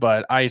teams,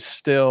 but I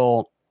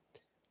still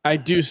I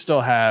do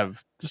still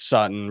have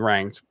Sutton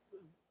ranked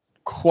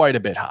quite a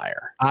bit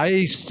higher.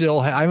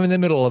 I'm in the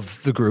middle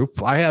of the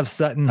group. I have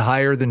Sutton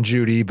higher than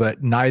Judy,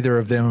 but neither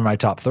of them are my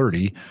top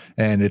 30,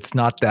 and it's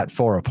not that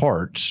far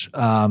apart.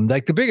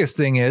 Like the biggest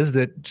thing is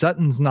that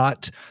Sutton's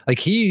not like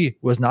he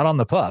was not on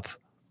the pup,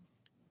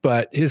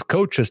 but his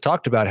coach has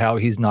talked about how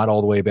he's not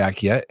all the way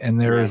back yet,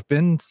 and there has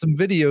been some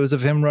videos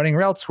of him running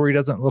routes where he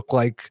doesn't look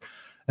like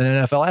an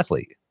NFL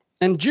athlete.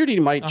 And Judy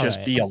might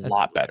just be a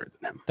lot better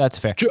than him. That's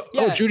fair.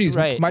 Judy's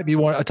might be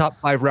a top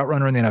 5 route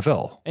runner in the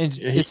NFL. And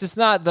this is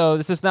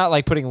not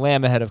like putting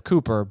Lamb ahead of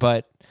Cooper,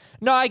 but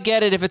no, I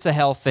get it if it's a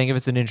health thing, if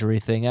it's an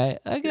injury thing. All right,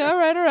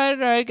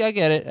 I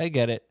get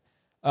it.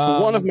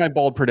 One of my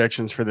bold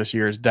predictions for this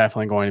year is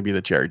definitely going to be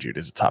that Jerry Jeudy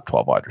is a top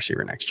 12 wide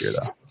receiver next year,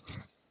 though.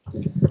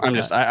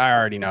 I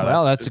already know that.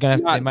 Well, that's going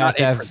to have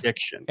to have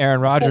prediction.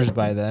 Aaron Rodgers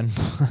by then.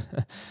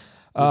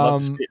 All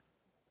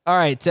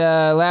right,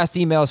 last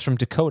email is from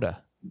Dakota.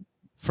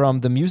 From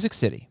the Music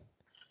City.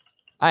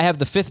 I have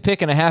the 5th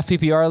pick in a half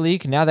PPR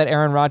league. Now that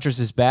Aaron Rodgers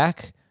is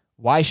back,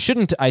 why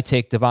shouldn't I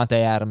take Devontae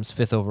Adams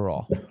 5th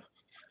overall?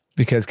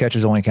 Because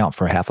catches only count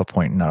for half a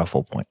point, not a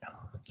full point.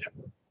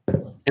 Yeah.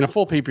 In a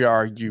full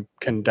PPR, you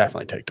can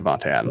definitely take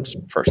Devontae Adams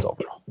 1st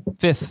overall.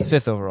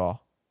 5th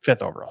overall.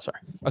 5th overall, sorry.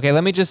 Okay,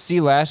 let me just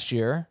see last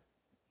year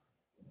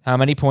how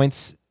many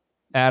points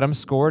Adams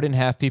scored in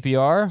half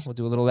PPR. We'll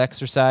do a little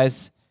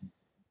exercise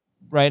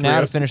right now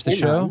to finish the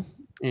show.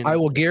 I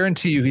will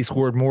guarantee you he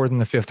scored more than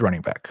the 5th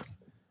running back.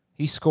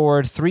 He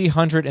scored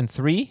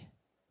 303,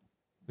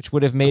 which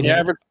would have made him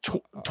average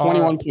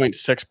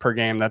 21.6 per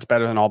game. That's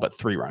better than all but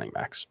 3 running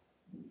backs.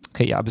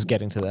 Okay, yeah, I was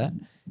getting to that.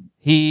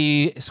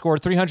 He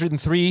scored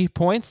 303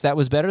 points. That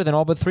was better than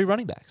all but 3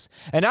 running backs.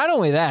 And not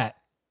only that,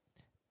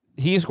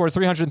 he scored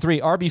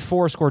 303.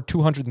 RB4 scored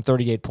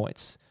 238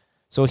 points.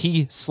 So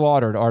he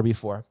slaughtered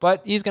RB4.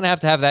 But he's going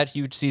to have that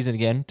huge season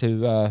again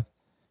to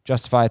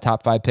justify a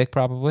top 5 pick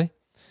probably.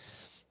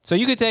 So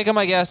you could take him,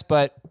 I guess,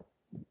 but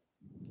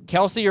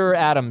Kelsey or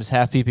Adams,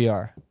 half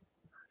PPR?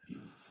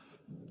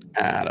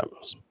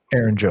 Adams.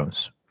 Aaron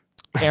Jones.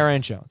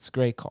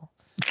 Great call.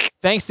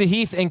 Thanks to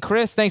Heath and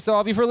Chris. Thanks to all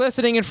of you for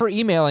listening and for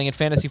emailing at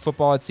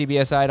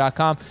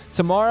fantasyfootball@cbsi.com.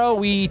 Tomorrow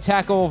we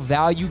tackle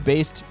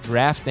value-based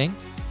drafting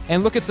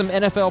and look at some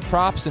NFL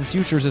props and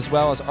futures as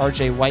well as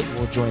RJ White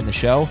will join the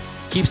show.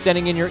 Keep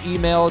sending in your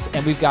emails,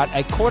 and we've got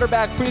a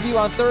quarterback preview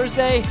on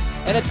Thursday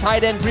and a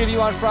tight end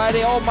preview on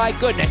Friday. Oh my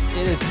goodness,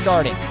 it is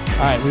starting.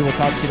 All right, we will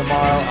talk to you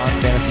tomorrow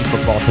on Fantasy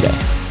Football Today.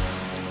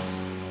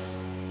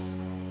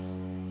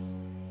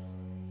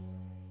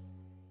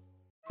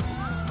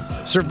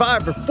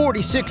 Survivor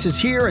 46 is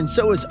here, and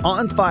so is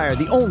On Fire,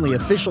 the only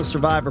official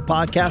Survivor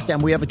podcast,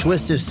 and we have a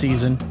twist this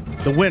season.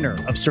 The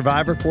winner of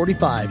Survivor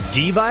 45,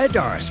 Dee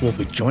Valladares, will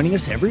be joining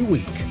us every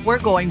week. We're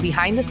going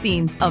behind the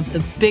scenes of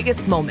the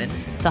biggest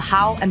moments, the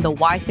how and the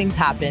why things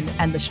happen,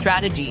 and the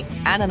strategy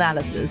and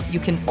analysis you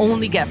can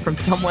only get from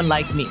someone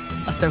like me,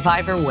 a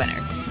Survivor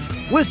winner.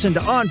 Listen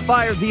to On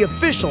Fire, the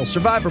official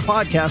Survivor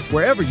podcast,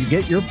 wherever you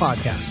get your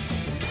podcasts.